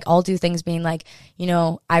sign, like I'll do things being like, you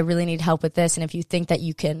know, I really need help with this. And if you think that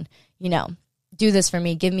you can, you know, do this for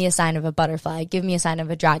me, give me a sign of a butterfly, give me a sign of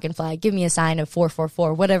a dragonfly, give me a sign of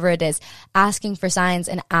 444, whatever it is, asking for signs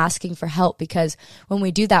and asking for help. Because when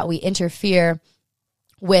we do that, we interfere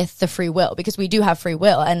with the free will, because we do have free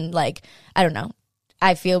will. And like, I don't know,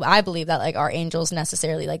 I believe that like our angels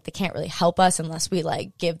necessarily, like they can't really help us unless we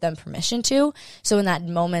like give them permission to. So in that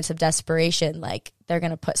moment of desperation, like they're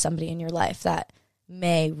going to put somebody in your life that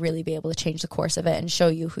may really be able to change the course of it and show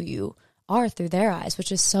you who you are through their eyes,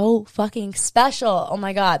 which is so fucking special. Oh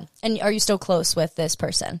my God. And are you still close with this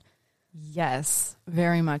person? Yes,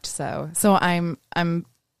 very much so. So I'm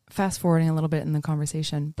fast forwarding a little bit in the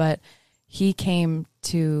conversation, but he came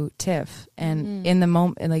to TIFF and in the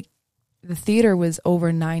moment, like the theater was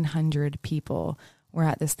over 900 people were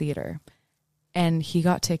at this theater, and he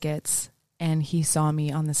got tickets and he saw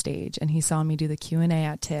me on the stage and he saw me do the Q&A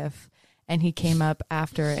at TIFF, and he came up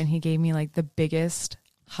after and he gave me like the biggest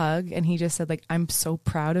hug, and he just said like, I'm so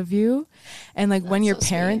proud of you. And like when your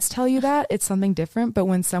parents tell you that, it's something different, but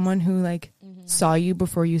when someone who like saw you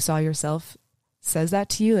before you saw yourself says that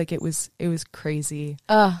to you, like it was crazy.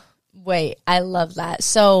 Wait, I love that.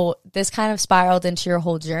 So this kind of spiraled into your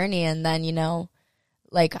whole journey, and then, you know,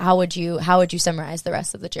 like how would you summarize the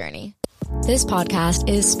rest of the journey? This podcast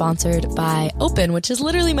is sponsored by Open, which is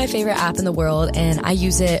literally my favorite app in the world, and I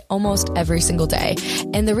use it almost every single day.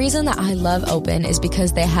 And the reason that I love Open is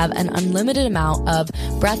because they have an unlimited amount of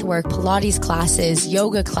breathwork, Pilates classes,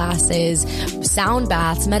 yoga classes, sound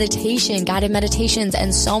baths, meditation, guided meditations,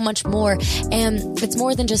 and so much more. And it's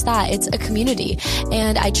more than just that. It's a community.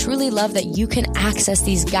 And I truly love that you can access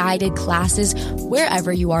these guided classes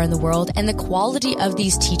wherever you are in the world. And the quality of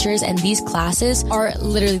these teachers and these classes are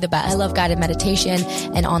literally the best. I love guided meditation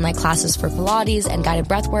and online classes for Pilates and guided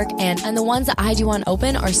breathwork. And the ones that I do on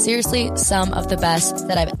Open are seriously some of the best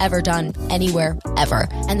that I've ever done anywhere, ever.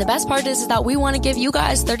 And the best part is that we want to give you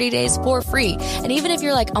guys 30 days for free. And even if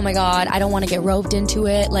you're like, oh my God, I don't want to get roped into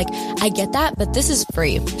it, like I get that, but this is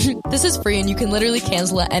free. This is free and you can literally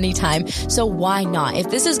cancel at any time. So why not?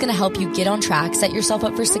 If this is going to help you get on track, set yourself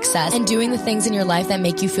up for success, and doing the things in your life that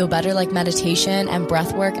make you feel better, like meditation and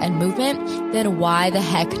breathwork and movement, then why the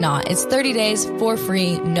heck not? It's 30 days for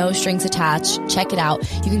free, no strings attached. Check it out.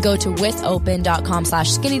 You can go to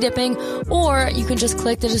withopen.com/skinnydipping, or you can just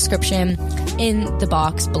click the description in the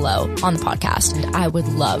box below on the podcast. And I would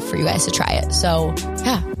love for you guys to try it. So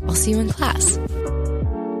yeah, I'll see you in class.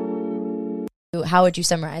 How would you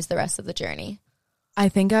summarize the rest of the journey? I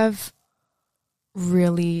think I've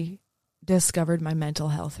really discovered my mental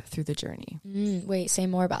health through the journey. Wait, say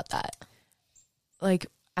more about that. Like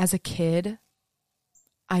as a kid,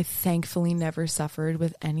 I thankfully never suffered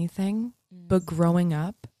with anything, but growing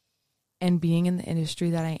up and being in the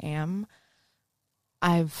industry that I am,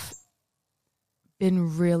 I've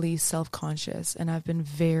been really self-conscious, and I've been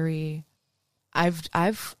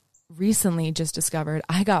I've recently just discovered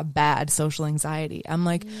I got bad social anxiety. I'm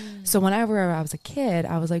like, so whenever I was a kid,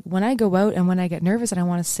 I was like, when I go out and when I get nervous and I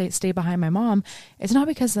want to stay behind my mom, it's not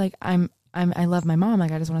because like I love my mom,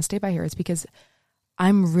 like I just want to stay by her. It's because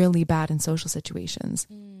I'm really bad in social situations.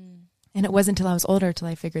 And it wasn't until I was older till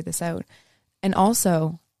I figured this out. And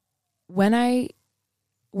also when I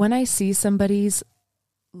see somebody's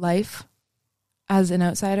life as an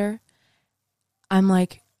outsider, I'm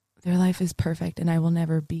like, their life is perfect and I will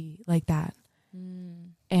never be like that.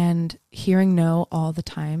 And hearing no all the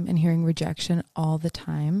time and hearing rejection all the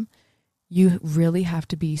time, you really have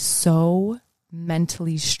to be so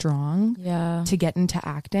mentally strong to get into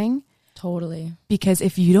acting. Totally. Because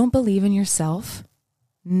if you don't believe in yourself,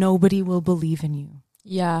 nobody will believe in you.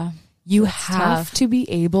 Yeah. You have to be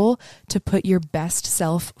able to put your best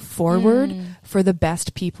self forward for the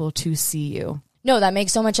best people to see you. No, that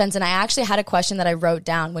makes so much sense. And I actually had a question that I wrote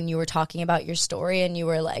down when you were talking about your story, and you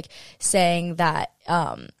were like saying that,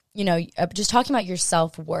 you know, just talking about your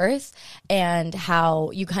self-worth and how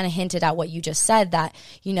you kind of hinted at what you just said, that,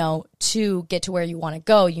 you know, to get to where you want to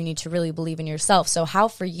go, you need to really believe in yourself. So how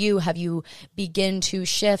for you have you begin to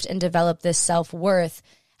shift and develop this self-worth?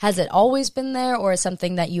 Has it always been there, or is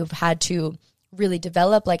something that you've had to really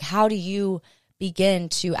develop? Like, how do you begin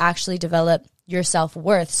to actually develop your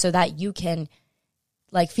self-worth so that you can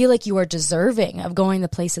like feel like you are deserving of going the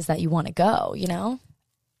places that you want to go, you know?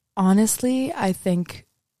 Honestly, I think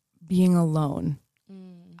being alone.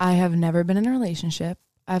 I have never been in a relationship.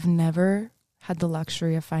 I've never had the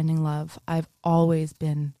luxury of finding love. I've always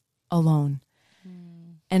been alone.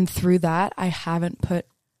 And through that, I haven't put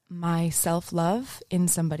my self-love in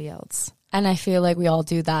somebody else. And I feel like we all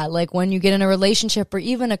do that. Like when you get in a relationship or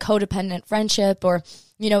even a codependent friendship, or,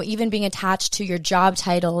 you know, even being attached to your job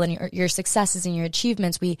title and your successes and your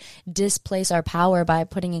achievements, we displace our power by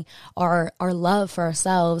putting our love for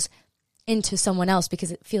ourselves into someone else,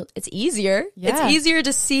 because it's easier. Yeah. It's easier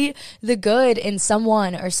to see the good in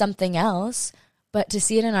someone or something else, but to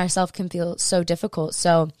see it in ourselves can feel so difficult.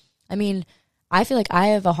 So, I mean, I feel like I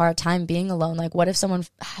have a hard time being alone. Like, what if someone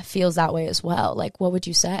feels that way as well? Like, what would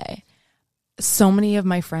you say? So many of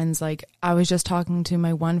my friends, like I was just talking to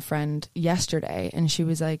my one friend yesterday, and she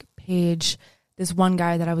was like, Paige, this one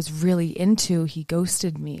guy that I was really into, he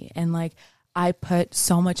ghosted me. And like, I put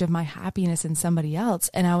so much of my happiness in somebody else.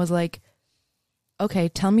 And I was like, okay,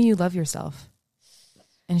 tell me you love yourself.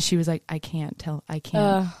 And she was like, I can't.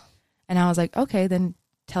 And I was like, okay, then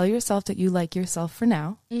tell yourself that you like yourself for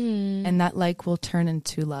now. And that like will turn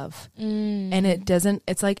into love. And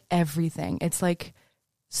it's like everything. It's like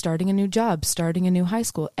starting a new job, starting a new high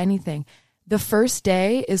school, anything. The first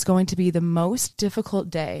day is going to be the most difficult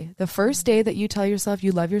day. The first day that you tell yourself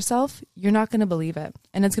you love yourself, you're not going to believe it.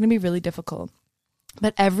 And it's going to be really difficult.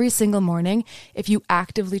 But every single morning, if you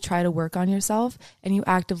actively try to work on yourself and you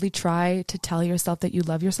actively try to tell yourself that you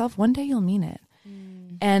love yourself, one day you'll mean it.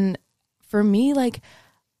 And for me, like,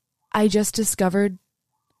 I just discovered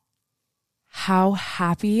how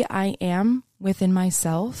happy I am within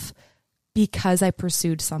myself because I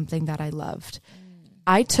pursued something that I loved.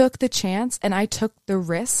 I took the chance and I took the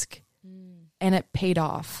risk and it paid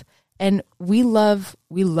off. And we love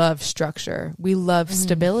structure. We love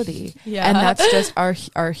stability. Yeah. And that's just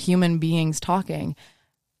our human beings talking.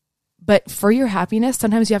 But for your happiness,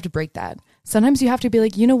 sometimes you have to break that. Sometimes you have to be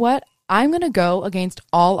like, you know what? I'm going to go against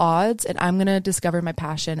all odds and I'm going to discover my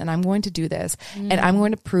passion and I'm going to do this. And I'm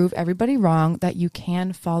going to prove everybody wrong that you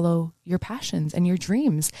can follow your passions and your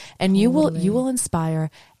dreams. And you will inspire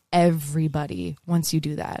everybody once you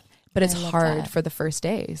do that. But it's hard for the first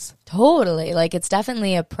days. Totally. Like, it's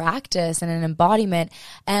definitely a practice and an embodiment.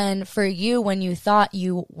 And for you, when you thought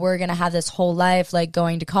you were going to have this whole life, like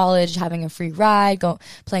going to college, having a free ride,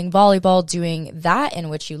 playing volleyball, doing that in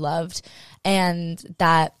which you loved, and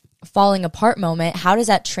that falling apart moment, how does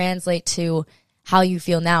that translate to how you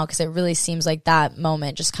feel now? Because it really seems like that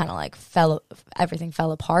moment just kind of like everything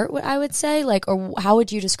fell apart, I would say. Like, or how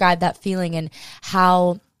would you describe that feeling and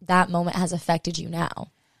how that moment has affected you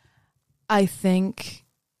now? I think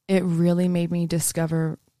it really made me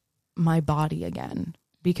discover my body again,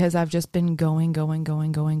 because I've just been going,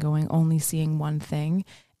 only seeing one thing.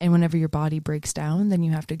 And whenever your body breaks down, then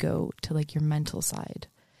you have to go to like your mental side.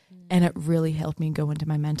 And it really helped me go into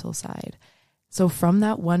my mental side. So from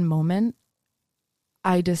that one moment,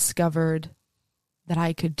 I discovered that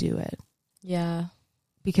I could do it. Yeah.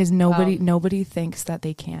 Because nobody thinks that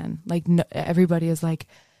they can. Like everybody is like,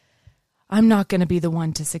 I'm not going to be the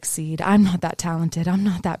one to succeed. I'm not that talented. I'm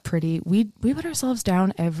not that pretty. We put ourselves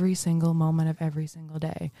down every single moment of every single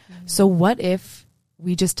day. So what if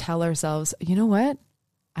we just tell ourselves, you know what?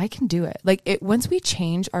 I can do it. Like once we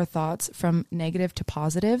change our thoughts from negative to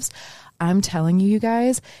positives, I'm telling you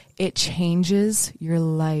guys, it changes your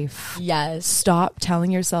life. Yes. Stop telling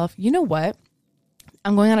yourself, you know what?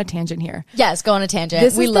 I'm going on a tangent here. Yes, go on a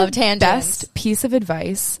tangent. We love tangents. Best piece of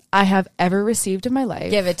advice I have ever received in my life.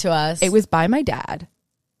 Give it to us. It was by my dad.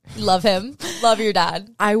 Love him. Love your dad.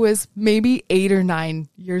 I was maybe 8 or 9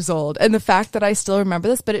 years old. And the fact that I still remember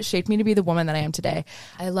this, but it shaped me to be the woman that I am today.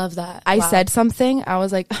 I love that. I said something. I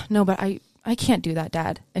was like, no, but I can't do that,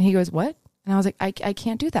 Dad. And he goes, what? And I was like, I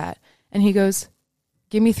can't do that. And he goes,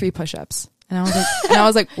 give me 3 push-ups. And I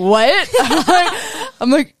was like, what? I'm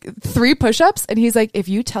like 3 push-ups? And he's like, if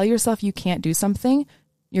you tell yourself you can't do something,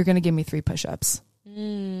 you're going to give me 3 push-ups.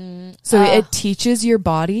 So it teaches your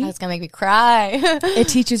body. That's gonna make me cry. It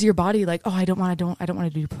teaches your body like, oh, I don't want to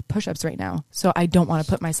do push-ups right now. So I don't want to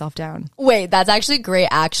put myself down. Wait, that's actually great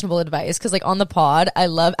actionable advice. Cause like on the pod, I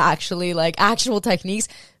love actually like actionable techniques.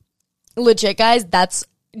 Legit guys, that's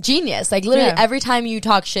genius. Like literally every time you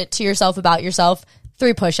talk shit to yourself about yourself,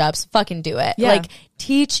 3 push-ups, fucking do it. Like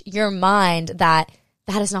teach your mind that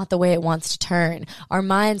is not the way it wants to turn. Our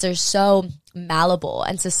minds are so malleable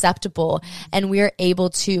and susceptible, and we are able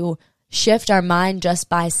to shift our mind just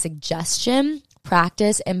by suggestion,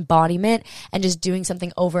 practice, embodiment, and just doing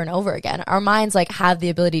something over and over again. Our minds like have the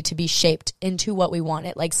ability to be shaped into what we want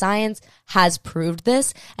it. Like science has proved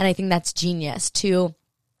this, and I think that's genius to,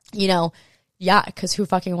 you know, because who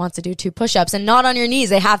fucking wants to do 2 push-ups and not on your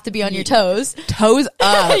knees? They have to be on your toes. Toes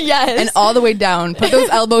up. Yes. And all the way down. Put those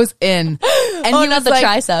elbows in. And not the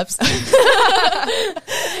triceps.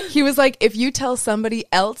 He was like, if you tell somebody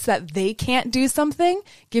else that they can't do something,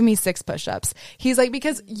 give me 6 push-ups. He's like,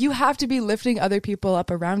 because you have to be lifting other people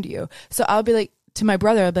up around you. So I'll be like, to my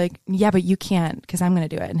brother, I'll be like, yeah, but you can't because I'm going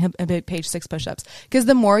to do it. And he'll be like, Paige, 6 push-ups. Because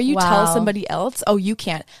the more you tell somebody else, oh, you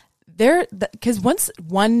can't. Because once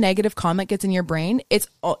one negative comment gets in your brain,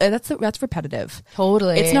 that's repetitive.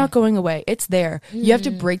 Totally. It's not going away. It's there. You have to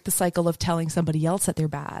break the cycle of telling somebody else that they're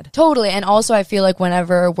bad. Totally. And also I feel like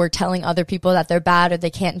whenever we're telling other people that they're bad or they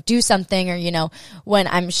can't do something, or, you know, when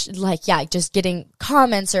I'm just getting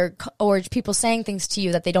comments or people saying things to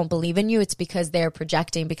you that they don't believe in you, it's because they're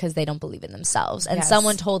projecting because they don't believe in themselves. And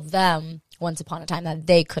someone told them once upon a time that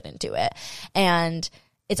they couldn't do it. And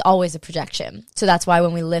it's always a projection. So that's why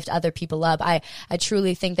when we lift other people up, I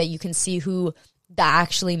truly think that you can see who the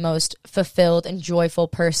actually most fulfilled and joyful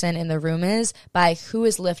person in the room is by who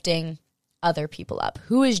is lifting other people up,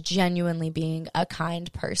 who is genuinely being a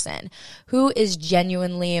kind person, who is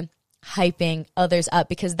genuinely hyping others up,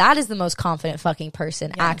 because that is the most confident fucking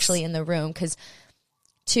person actually in the room. Because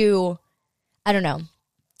I don't know,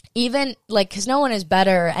 even like, because no one is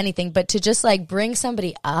better or anything, but to just like bring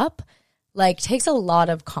somebody up, like, takes a lot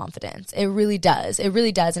of confidence. It really does. It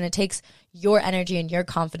really does. And it takes your energy and your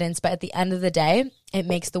confidence. But at the end of the day, it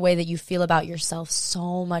makes the way that you feel about yourself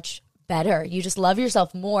so much better. You just love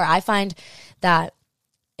yourself more. I find that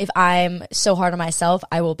if I'm so hard on myself,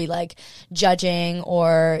 I will be like judging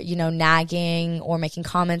or, you know, nagging or making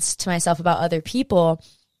comments to myself about other people.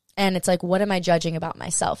 And it's like, what am I judging about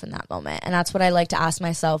myself in that moment? And that's what I like to ask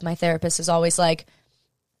myself. My therapist is always like,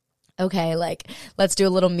 okay, like, let's do a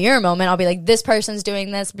little mirror moment. I'll be like, this person's doing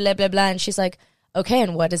this, blah, blah, blah. And she's like, okay,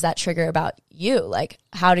 and what does that trigger about you? Like,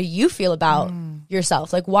 how do you feel about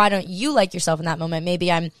yourself? Like, why don't you like yourself in that moment?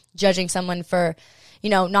 Maybe I'm judging someone for, you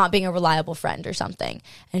know, not being a reliable friend or something.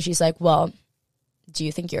 And she's like, well, do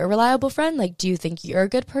you think you're a reliable friend? Like, do you think you're a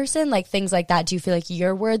good person? Like, things like that. Do you feel like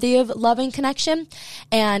you're worthy of loving connection?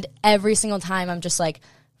 And every single time I'm just like,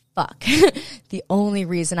 fuck, the only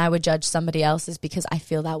reason I would judge somebody else is because I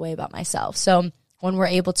feel that way about myself. So when we're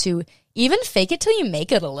able to even fake it till you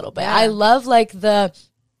make it a little bit, I love like the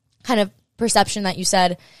kind of perception that you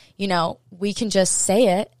said, you know, we can just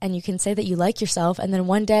say it and you can say that you like yourself and then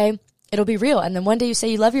one day it'll be real. And then one day you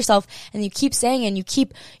say you love yourself and you keep saying it and you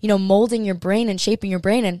keep, you know, molding your brain and shaping your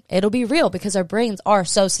brain and it'll be real because our brains are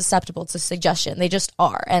so susceptible to suggestion. They just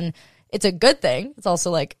are. And it's a good thing. It's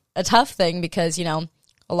also like a tough thing because, you know,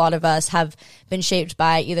 a lot of us have been shaped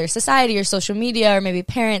by either society or social media or maybe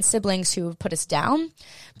parents, siblings who have put us down,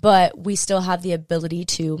 but we still have the ability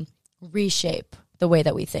to reshape the way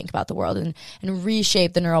that we think about the world and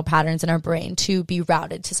reshape the neural patterns in our brain to be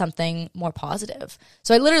routed to something more positive.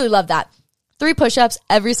 So I literally love that. 3 push-ups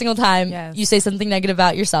every single time you say something negative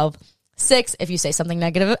about yourself. 6 if you say something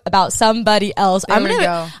negative about somebody else. I'm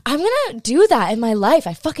gonna do that in my life.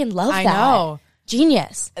 I fucking love that. I know.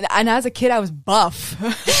 Genius. And as a kid, I was buff.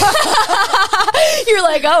 You're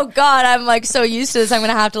like, oh God, I'm like so used to this. I'm going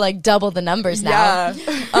to have to like double the numbers now.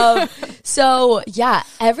 Yeah. So yeah,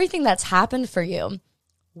 everything that's happened for you,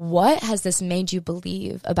 what has this made you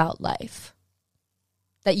believe about life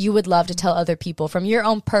that you would love to tell other people from your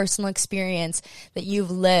own personal experience that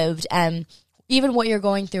you've lived and even what you're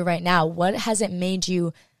going through right now? What has it made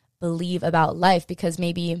you believe about life? Because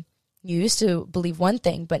maybe you used to believe one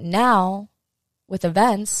thing, but now with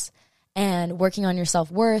events and working on your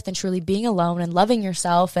self-worth and truly being alone and loving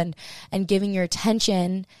yourself and giving your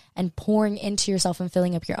attention and pouring into yourself and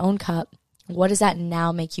filling up your own cup, what does that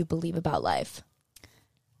now make you believe about life?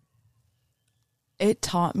 It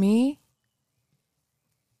taught me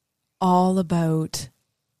all about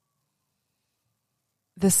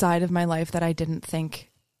the side of my life that I didn't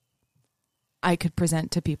think I could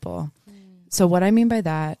present to people. So what I mean by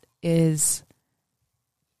that is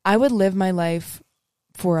I would live my life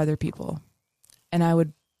for other people and I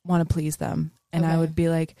would want to please them. And I would be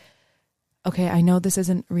like, okay, I know this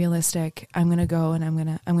isn't realistic. I'm going to go and I'm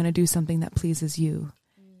going to do something that pleases you.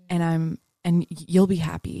 And you'll be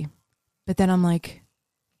happy. But then I'm like,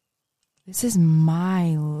 this is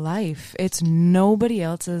my life. It's nobody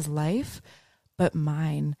else's life but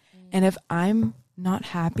mine. And if I'm not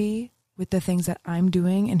happy with the things that I'm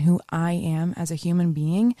doing and who I am as a human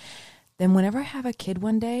being, then whenever I have a kid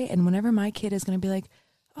one day and whenever my kid is going to be like,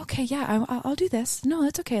 okay, yeah, I'll do this. No,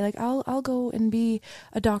 it's okay. Like I'll go and be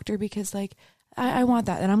a doctor because like I want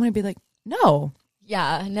that. And I'm going to be like, no.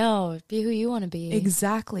 Yeah, no, be who you want to be.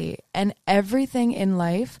 Exactly. And everything in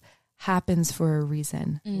life happens for a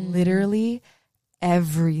reason. Literally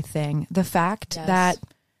everything. The fact that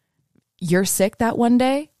you're sick that one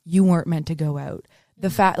day, you weren't meant to go out.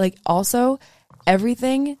 The fact, like also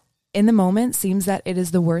everything in the moment seems that it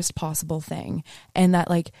is the worst possible thing. And that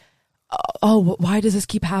like, oh, why does this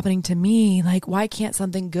keep happening to me? Like, why can't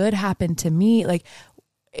something good happen to me? Like,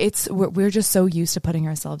 we're just so used to putting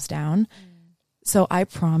ourselves down. So I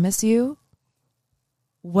promise you,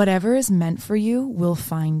 whatever is meant for you will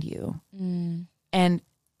find you. And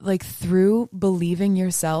like through believing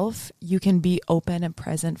yourself, you can be open and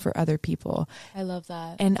present for other people. I love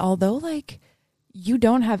that. And although like you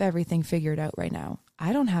don't have everything figured out right now,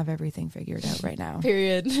 I don't have everything figured out right now.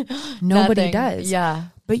 Period. Nobody Nothing. does. Yeah.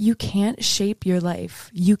 But you can't shape your life.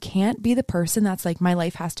 You can't be the person that's like, my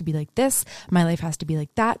life has to be like this. My life has to be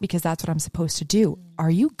like that because that's what I'm supposed to do. Are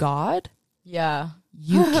you God? Yeah.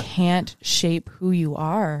 You can't shape who you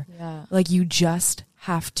are. Yeah. Like you just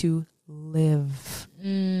have to live.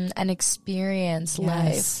 And experience Yes.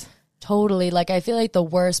 life. Totally. Like I feel like the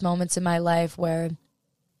worst moments in my life where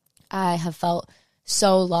I have felt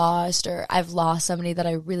so lost or I've lost somebody that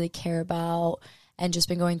I really care about and just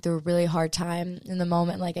been going through a really hard time in the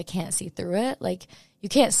moment, like I can't see through it. Like you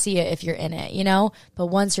can't see it if you're in it, you know? But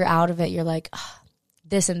once you're out of it, you're like, oh,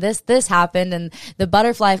 this and this happened and the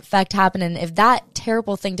butterfly effect happened. And if that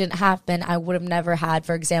terrible thing didn't happen, I would have never had,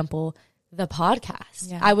 for example, the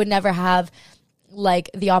podcast. Yeah. I would never have like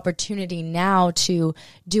the opportunity now to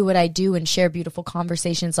do what I do and share beautiful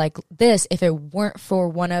conversations like this if it weren't for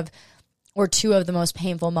one of or two of the most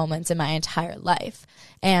painful moments in my entire life.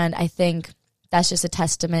 And I think that's just a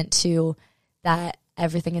testament to that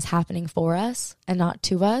everything is happening for us and not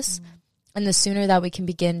to us. And the sooner that we can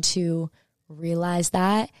begin to realize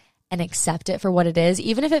that and accept it for what it is,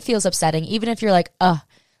 even if it feels upsetting, even if you're like,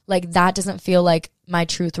 like that doesn't feel like my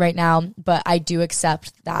truth right now, but I do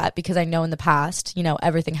accept that because I know in the past, you know,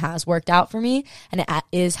 everything has worked out for me and it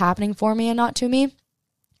is happening for me and not to me.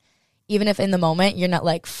 Even if in the moment you're not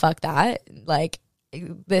like, fuck that, like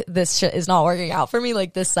this shit is not working out for me,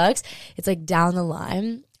 like this sucks. It's like down the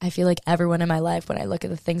line, I feel like everyone in my life, when I look at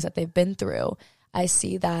the things that they've been through, I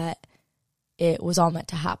see that it was all meant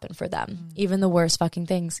to happen for them. Even the worst fucking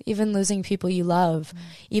things, even losing people you love,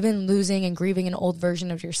 even losing and grieving an old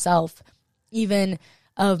version of yourself, even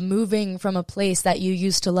of moving from a place that you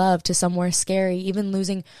used to love to somewhere scary, even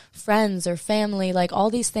losing friends or family, like all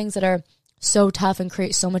these things that are so tough and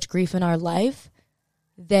create so much grief in our life,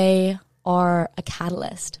 they are a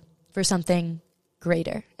catalyst for something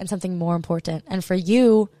greater and something more important. And for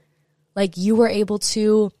you, like you were able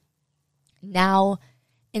to now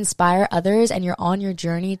inspire others and you're on your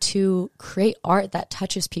journey to create art that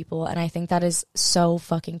touches people. And I think that is so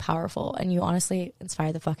fucking powerful. And you honestly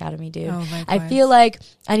inspire the fuck out of me, dude. Oh, I feel like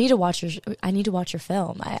I need to watch your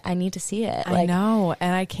film. I need to see it. I know.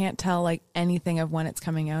 And I can't tell like anything of when it's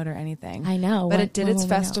coming out or anything. I know. But it did its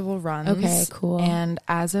festival runs. Okay, cool. And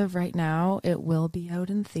as of right now, it will be out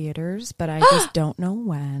in theaters, but I just don't know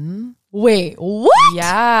when. Wait, what?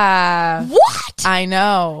 Yeah. What? I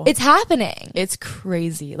know. It's happening. It's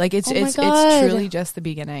crazy. Like it's Oh my it's God. truly just the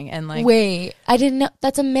beginning. And like Wait, I didn't know.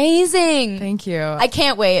 That's amazing. thank you. I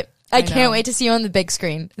can't wait. I can't know. wait to see you on the big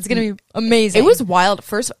screen. It's going to be amazing. It was wild.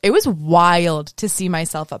 First, it was wild to see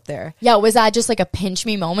myself up there. Yeah, was that just like a pinch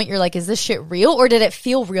me moment? You're like, is this shit real? Or did it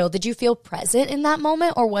feel real? Did you feel present in that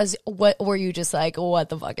moment? Or were you just like, what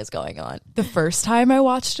the fuck is going on? The first time I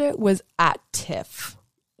watched it was at TIFF.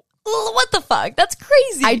 What the fuck? That's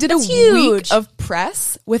crazy. I did That's a huge. week of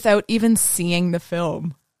press without even seeing the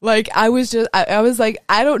film. Like I was like,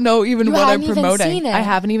 I don't know even You what I'm hadn't even promoting. seen it. I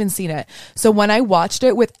haven't even seen it. So when I watched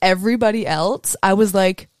it with everybody else, I was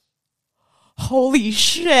like, holy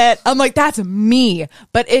shit. I'm like, that's me.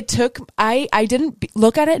 But it took, I didn't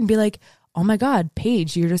look at it and be like, oh my God,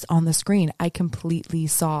 Paige, you're just on the screen. I completely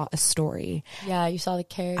saw a story. Yeah, you saw the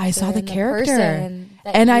character. I saw the and character. person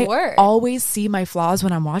that And you I were. always see my flaws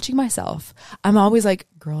when I'm watching myself. I'm always like,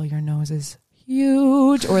 girl, your nose is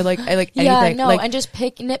huge. Or like, I like yeah, anything. no, Like, and just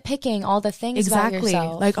nitpicking all the things about exactly.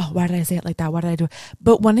 yourself. Like, oh, why did I say it like that? Why did I do it?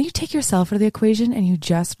 But when you take yourself out of the equation and you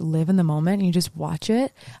just live in the moment and you just watch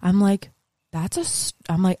it, I'm like,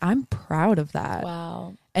 I'm proud of that.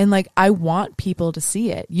 Wow. And like, I want people to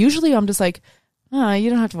see it. Usually I'm just like, oh, you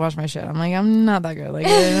don't have to watch my shit. I'm like, I'm not that good. Like,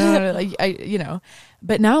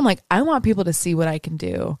 but now I'm like, I want people to see what I can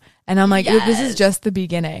do. And I'm like, this is just the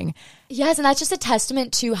beginning. Yes, and that's just a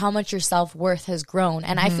testament to how much your self-worth has grown.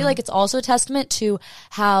 And I feel like it's also a testament to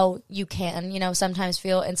how you can, sometimes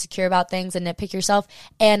feel insecure about things and nitpick yourself,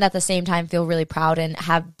 and at the same time feel really proud and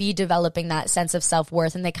be developing that sense of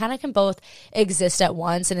self-worth. And they kind of can both exist at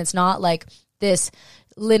once. And it's not like this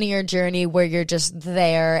linear journey where you're just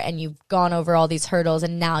there and you've gone over all these hurdles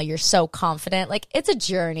and now you're so confident. Like, it's a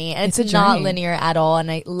journey, and it's a not journey. linear at all.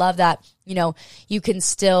 And I love that, you can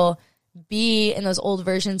still be in those old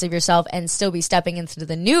versions of yourself and still be stepping into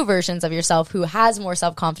the new versions of yourself who has more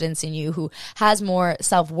self-confidence in you, who has more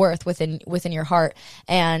self-worth within your heart.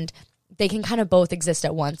 And they can kind of both exist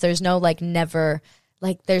at once. There's no like never,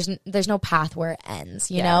 like there's no path where it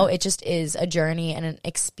ends, you know? It just is a journey and an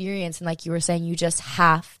experience. And like you were saying, you just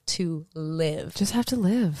have to live. Just have to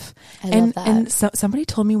live. I love that. And so somebody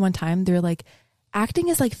told me one time, they're like, acting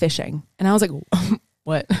is like fishing. And I was like,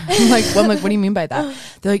 what? I'm like, what do you mean by that?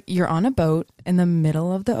 They're like, you're on a boat in the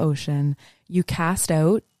middle of the ocean. You cast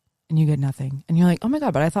out and you get nothing. And you're like, oh my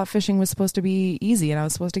God, but I thought fishing was supposed to be easy and I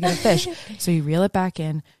was supposed to get a fish. So you reel it back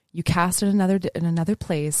in, you cast it in another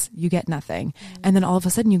place, you get nothing. And then all of a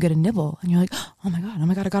sudden you get a nibble and you're like, oh my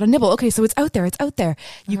God, I got a nibble. Okay, so it's out there.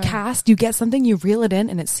 You cast, you get something, you reel it in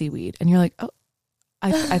and it's seaweed. And you're like, oh,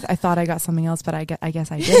 I thought I got something else, but I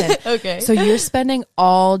guess I didn't. Okay. So you're spending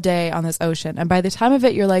all day on this ocean. And by the time of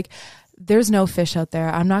it, you're like, there's no fish out there.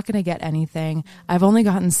 I'm not going to get anything. I've only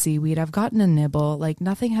gotten seaweed. I've gotten a nibble. Like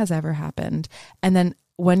nothing has ever happened. And then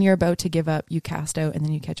when you're about to give up, you cast out and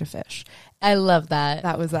then you catch a fish. I love that.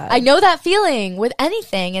 That was that. I know that feeling with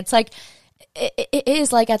anything. It's like, it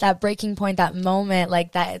is like at that breaking point, that moment,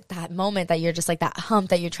 like that moment that you're just like that hump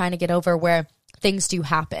that you're trying to get over where things do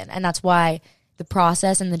happen. And that's why the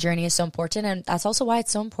process and the journey is so important. And that's also why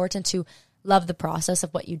it's so important to love the process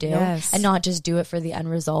of what you do and not just do it for the end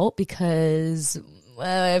result, because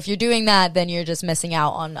if you're doing that, then you're just missing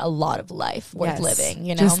out on a lot of life worth living,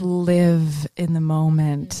 you know? Just live in the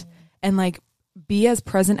moment and like be as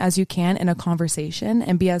present as you can in a conversation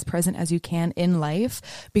and be as present as you can in life.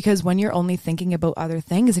 Because when you're only thinking about other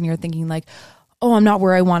things and you're thinking like, oh, I'm not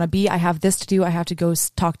where I want to be, I have this to do, I have to go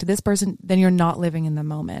talk to this person, then you're not living in the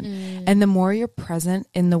moment. And the more you're present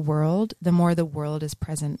in the world, the more the world is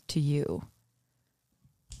present to you.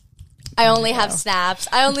 I only have snaps.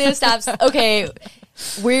 Okay,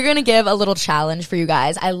 we're going to give a little challenge for you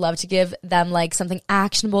guys. I love to give them like something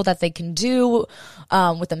actionable that they can do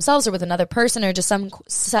with themselves or with another person, or just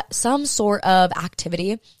some sort of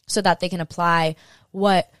activity so that they can apply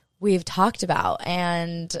what we've talked about.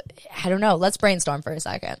 And I don't know, let's brainstorm for a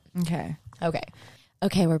second.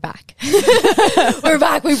 Okay, we're back. We're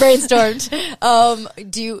back. We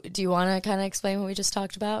brainstormed. Do you want to kind of explain what we just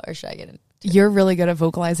talked about, or should I get into it? You're really good at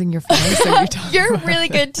vocalizing your feelings. So You're really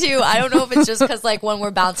good too. I don't know if it's just because like when we're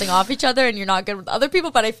bouncing off each other and you're not good with other people,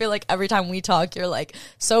 but I feel like every time we talk, you're like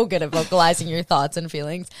so good at vocalizing your thoughts and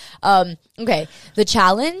feelings. Okay, the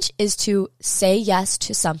challenge is to say yes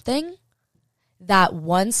to something that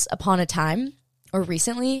once upon a time or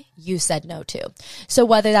recently you said no to. So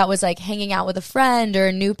whether that was like hanging out with a friend or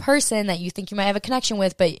a new person that you think you might have a connection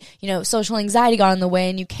with, but you know, social anxiety got in the way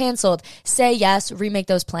and you canceled, say yes, remake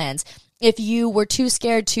those plans. If you were too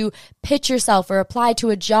scared to pitch yourself or apply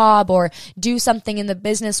to a job or do something in the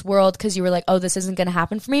business world because you were like, oh, this isn't going to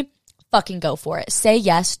happen for me, fucking go for it. Say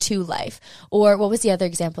yes to life. Or what was the other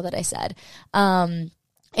example that I said?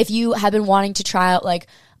 If you have been wanting to try out like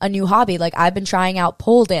a new hobby, like I've been trying out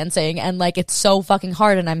pole dancing and like it's so fucking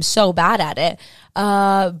hard and I'm so bad at it.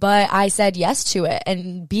 But I said yes to it,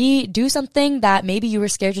 and do something that maybe you were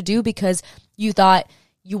scared to do because you thought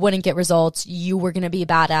you wouldn't get results, you were going to be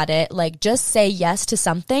bad at it. Like just say yes to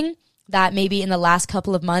something that maybe in the last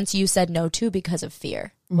couple of months you said no to because of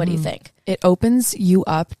fear. What do you think? It opens you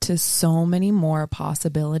up to so many more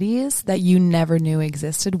possibilities that you never knew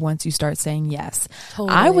existed once you start saying yes.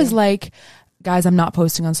 Totally. I was like, guys, I'm not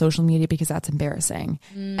posting on social media because that's embarrassing.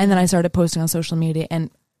 And then I started posting on social media,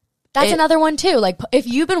 and that's another one too. Like if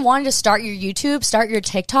you've been wanting to start your YouTube, start your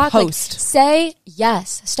TikTok, post. Like, say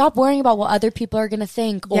yes. Stop worrying about what other people are going to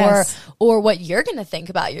think or what you're going to think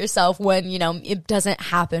about yourself when, you know, it doesn't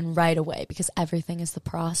happen right away, because everything is the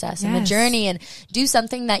process and the journey, and do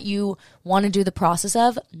something that you want to do the process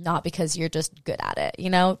of, not because you're just good at it, you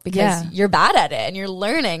know, because you're bad at it and you're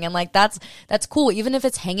learning, and like that's cool, even if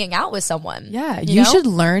it's hanging out with someone. Yeah, you should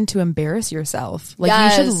learn to embarrass yourself. Like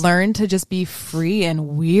you should learn to just be free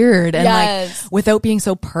and weird and like without being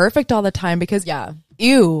so perfect all the time, because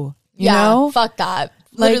you know, fuck that.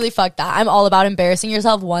 Literally fuck that. I'm all about embarrassing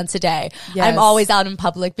yourself once a day. Yes. I'm always out in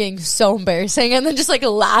public being so embarrassing and then just like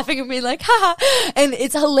laughing and being like, haha. And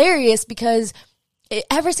it's hilarious because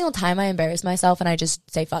every single time I embarrass myself and I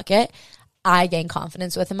just say fuck it, I gain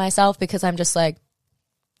confidence within myself, because I'm just like,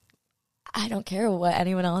 I don't care what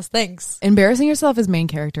anyone else thinks. Embarrassing yourself is main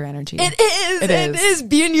character energy. It is.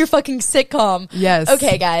 Be in your fucking sitcom. Yes.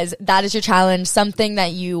 Okay, guys, that is your challenge. Something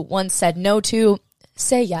that you once said no to.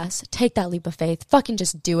 say yes, take that leap of faith, fucking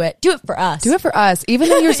just do it. Do it for us. Do it for us. Even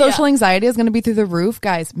though your social anxiety is going to be through the roof,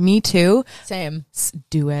 guys, me too. Same.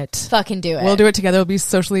 Do it. Fucking do it. We'll do it together. We'll be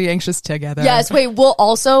socially anxious together. Yes, wait, we'll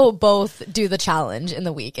also both do the challenge in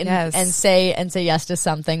the week and, Yes. and say yes to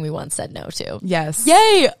something we once said no to. Yes.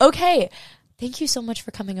 Yay! Okay. Thank you so much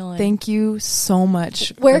for coming on. Thank you so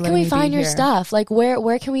much. Where for can we letting me find be your here. stuff? Like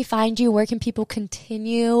where can we find you? Where can people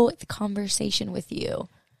continue the conversation with you?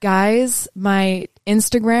 Guys, my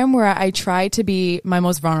Instagram, where I try to be my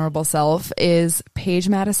most vulnerable self, is Paige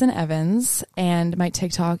Madison Evans, and my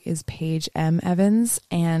TikTok is Paige M Evans,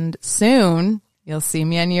 and soon you'll see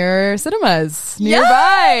me in your cinemas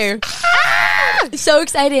nearby. So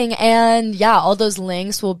exciting. And yeah, all those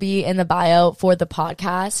links will be in the bio for the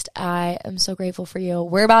podcast. I am so grateful for you.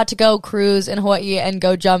 We're about to go cruise in Hawaii and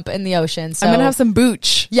go jump in the ocean. So I'm gonna have some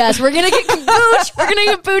booch. yes, we're gonna get kombucha. We're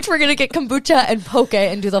gonna get kombucha and poke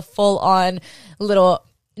and do the full on little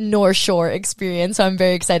North Shore experience. So I'm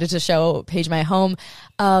very excited to show Paige my home.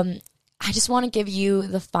 I just want to give you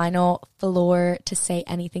the final floor to say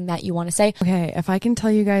anything that you want to say. Okay, if I can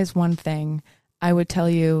tell you guys one thing, I would tell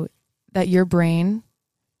you that your brain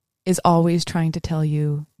is always trying to tell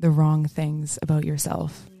you the wrong things about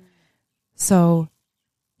yourself. So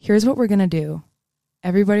here's what we're going to do.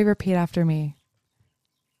 Everybody repeat after me.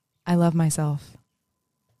 I love myself.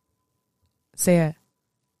 Say it.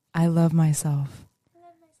 I love myself.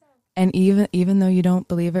 And even though you don't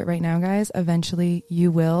believe it right now, guys, eventually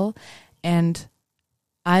you will. And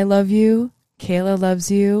I love you. Kayla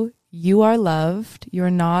loves you. You are loved.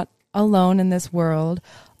 You're not alone in this world.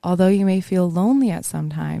 Although you may feel lonely at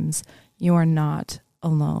sometimes, you are not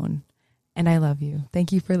alone. And I love you.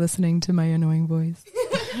 Thank you for listening to my annoying voice.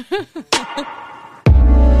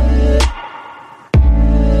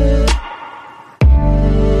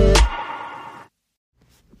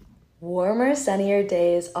 Warmer, sunnier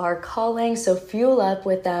days are calling, so fuel up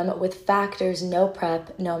with them with Factor's no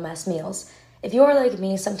prep, no mess meals. If you are like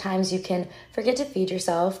me, sometimes you can forget to feed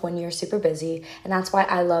yourself when you're super busy, and that's why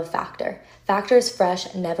I love Factor. Factor's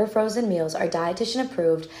fresh, never frozen meals are dietitian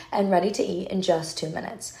approved and ready to eat in just 2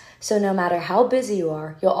 minutes. So no matter how busy you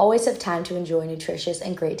are, you'll always have time to enjoy nutritious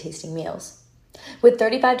and great tasting meals. With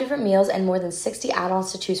 35 different meals and more than 60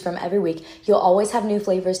 add-ons to choose from every week, you'll always have new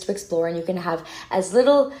flavors to explore, and you can have as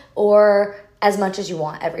little or as much as you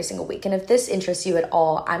want every single week. And if this interests you at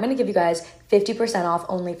all, I'm going to give you guys 50% off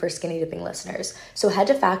only for Skinny Dipping listeners. So head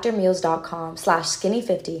to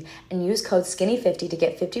factormeals.com/skinny50 and use code skinny50 to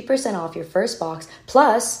get 50% off your first box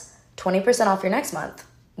plus 20% off your next month.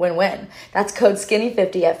 Win-win. That's code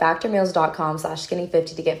skinny50 at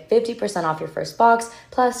factormeals.com/skinny50 to get 50% off your first box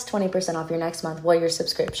plus 20% off your next month while your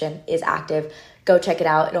subscription is active. Go check it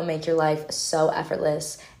out. It'll make your life so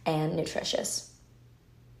effortless and nutritious.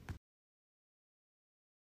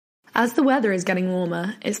 As the weather is getting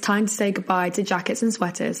warmer, it's time to say goodbye to jackets and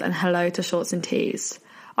sweaters and hello to shorts and tees.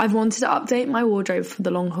 I've wanted to update my wardrobe for the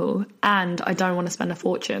long haul, and I don't want to spend a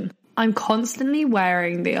fortune. I'm constantly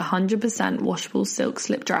wearing the 100% washable silk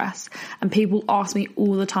slip dress, and people ask me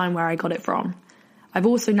all the time where I got it from. I've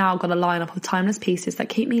also now got a lineup of timeless pieces that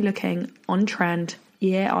keep me looking on trend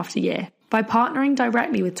year after year. By partnering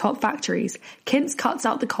directly with top factories, Quince cuts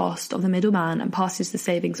out the cost of the middleman and passes the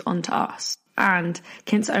savings on to us. And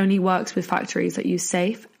Quince only works with factories that use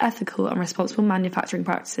safe, ethical and responsible manufacturing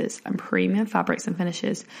practices and premium fabrics and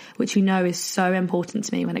finishes, which you know is so important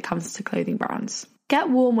to me when it comes to clothing brands. Get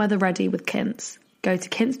warm weather ready with Quince. Go to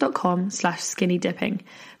quince.com/skinnydipping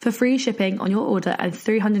for free shipping on your order and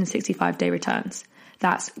 365-day returns.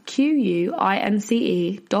 That's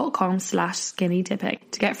QUINCE.com/skinnydipping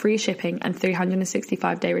to get free shipping and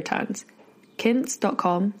 365-day returns.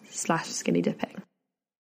 Quince.com/skinnydipping.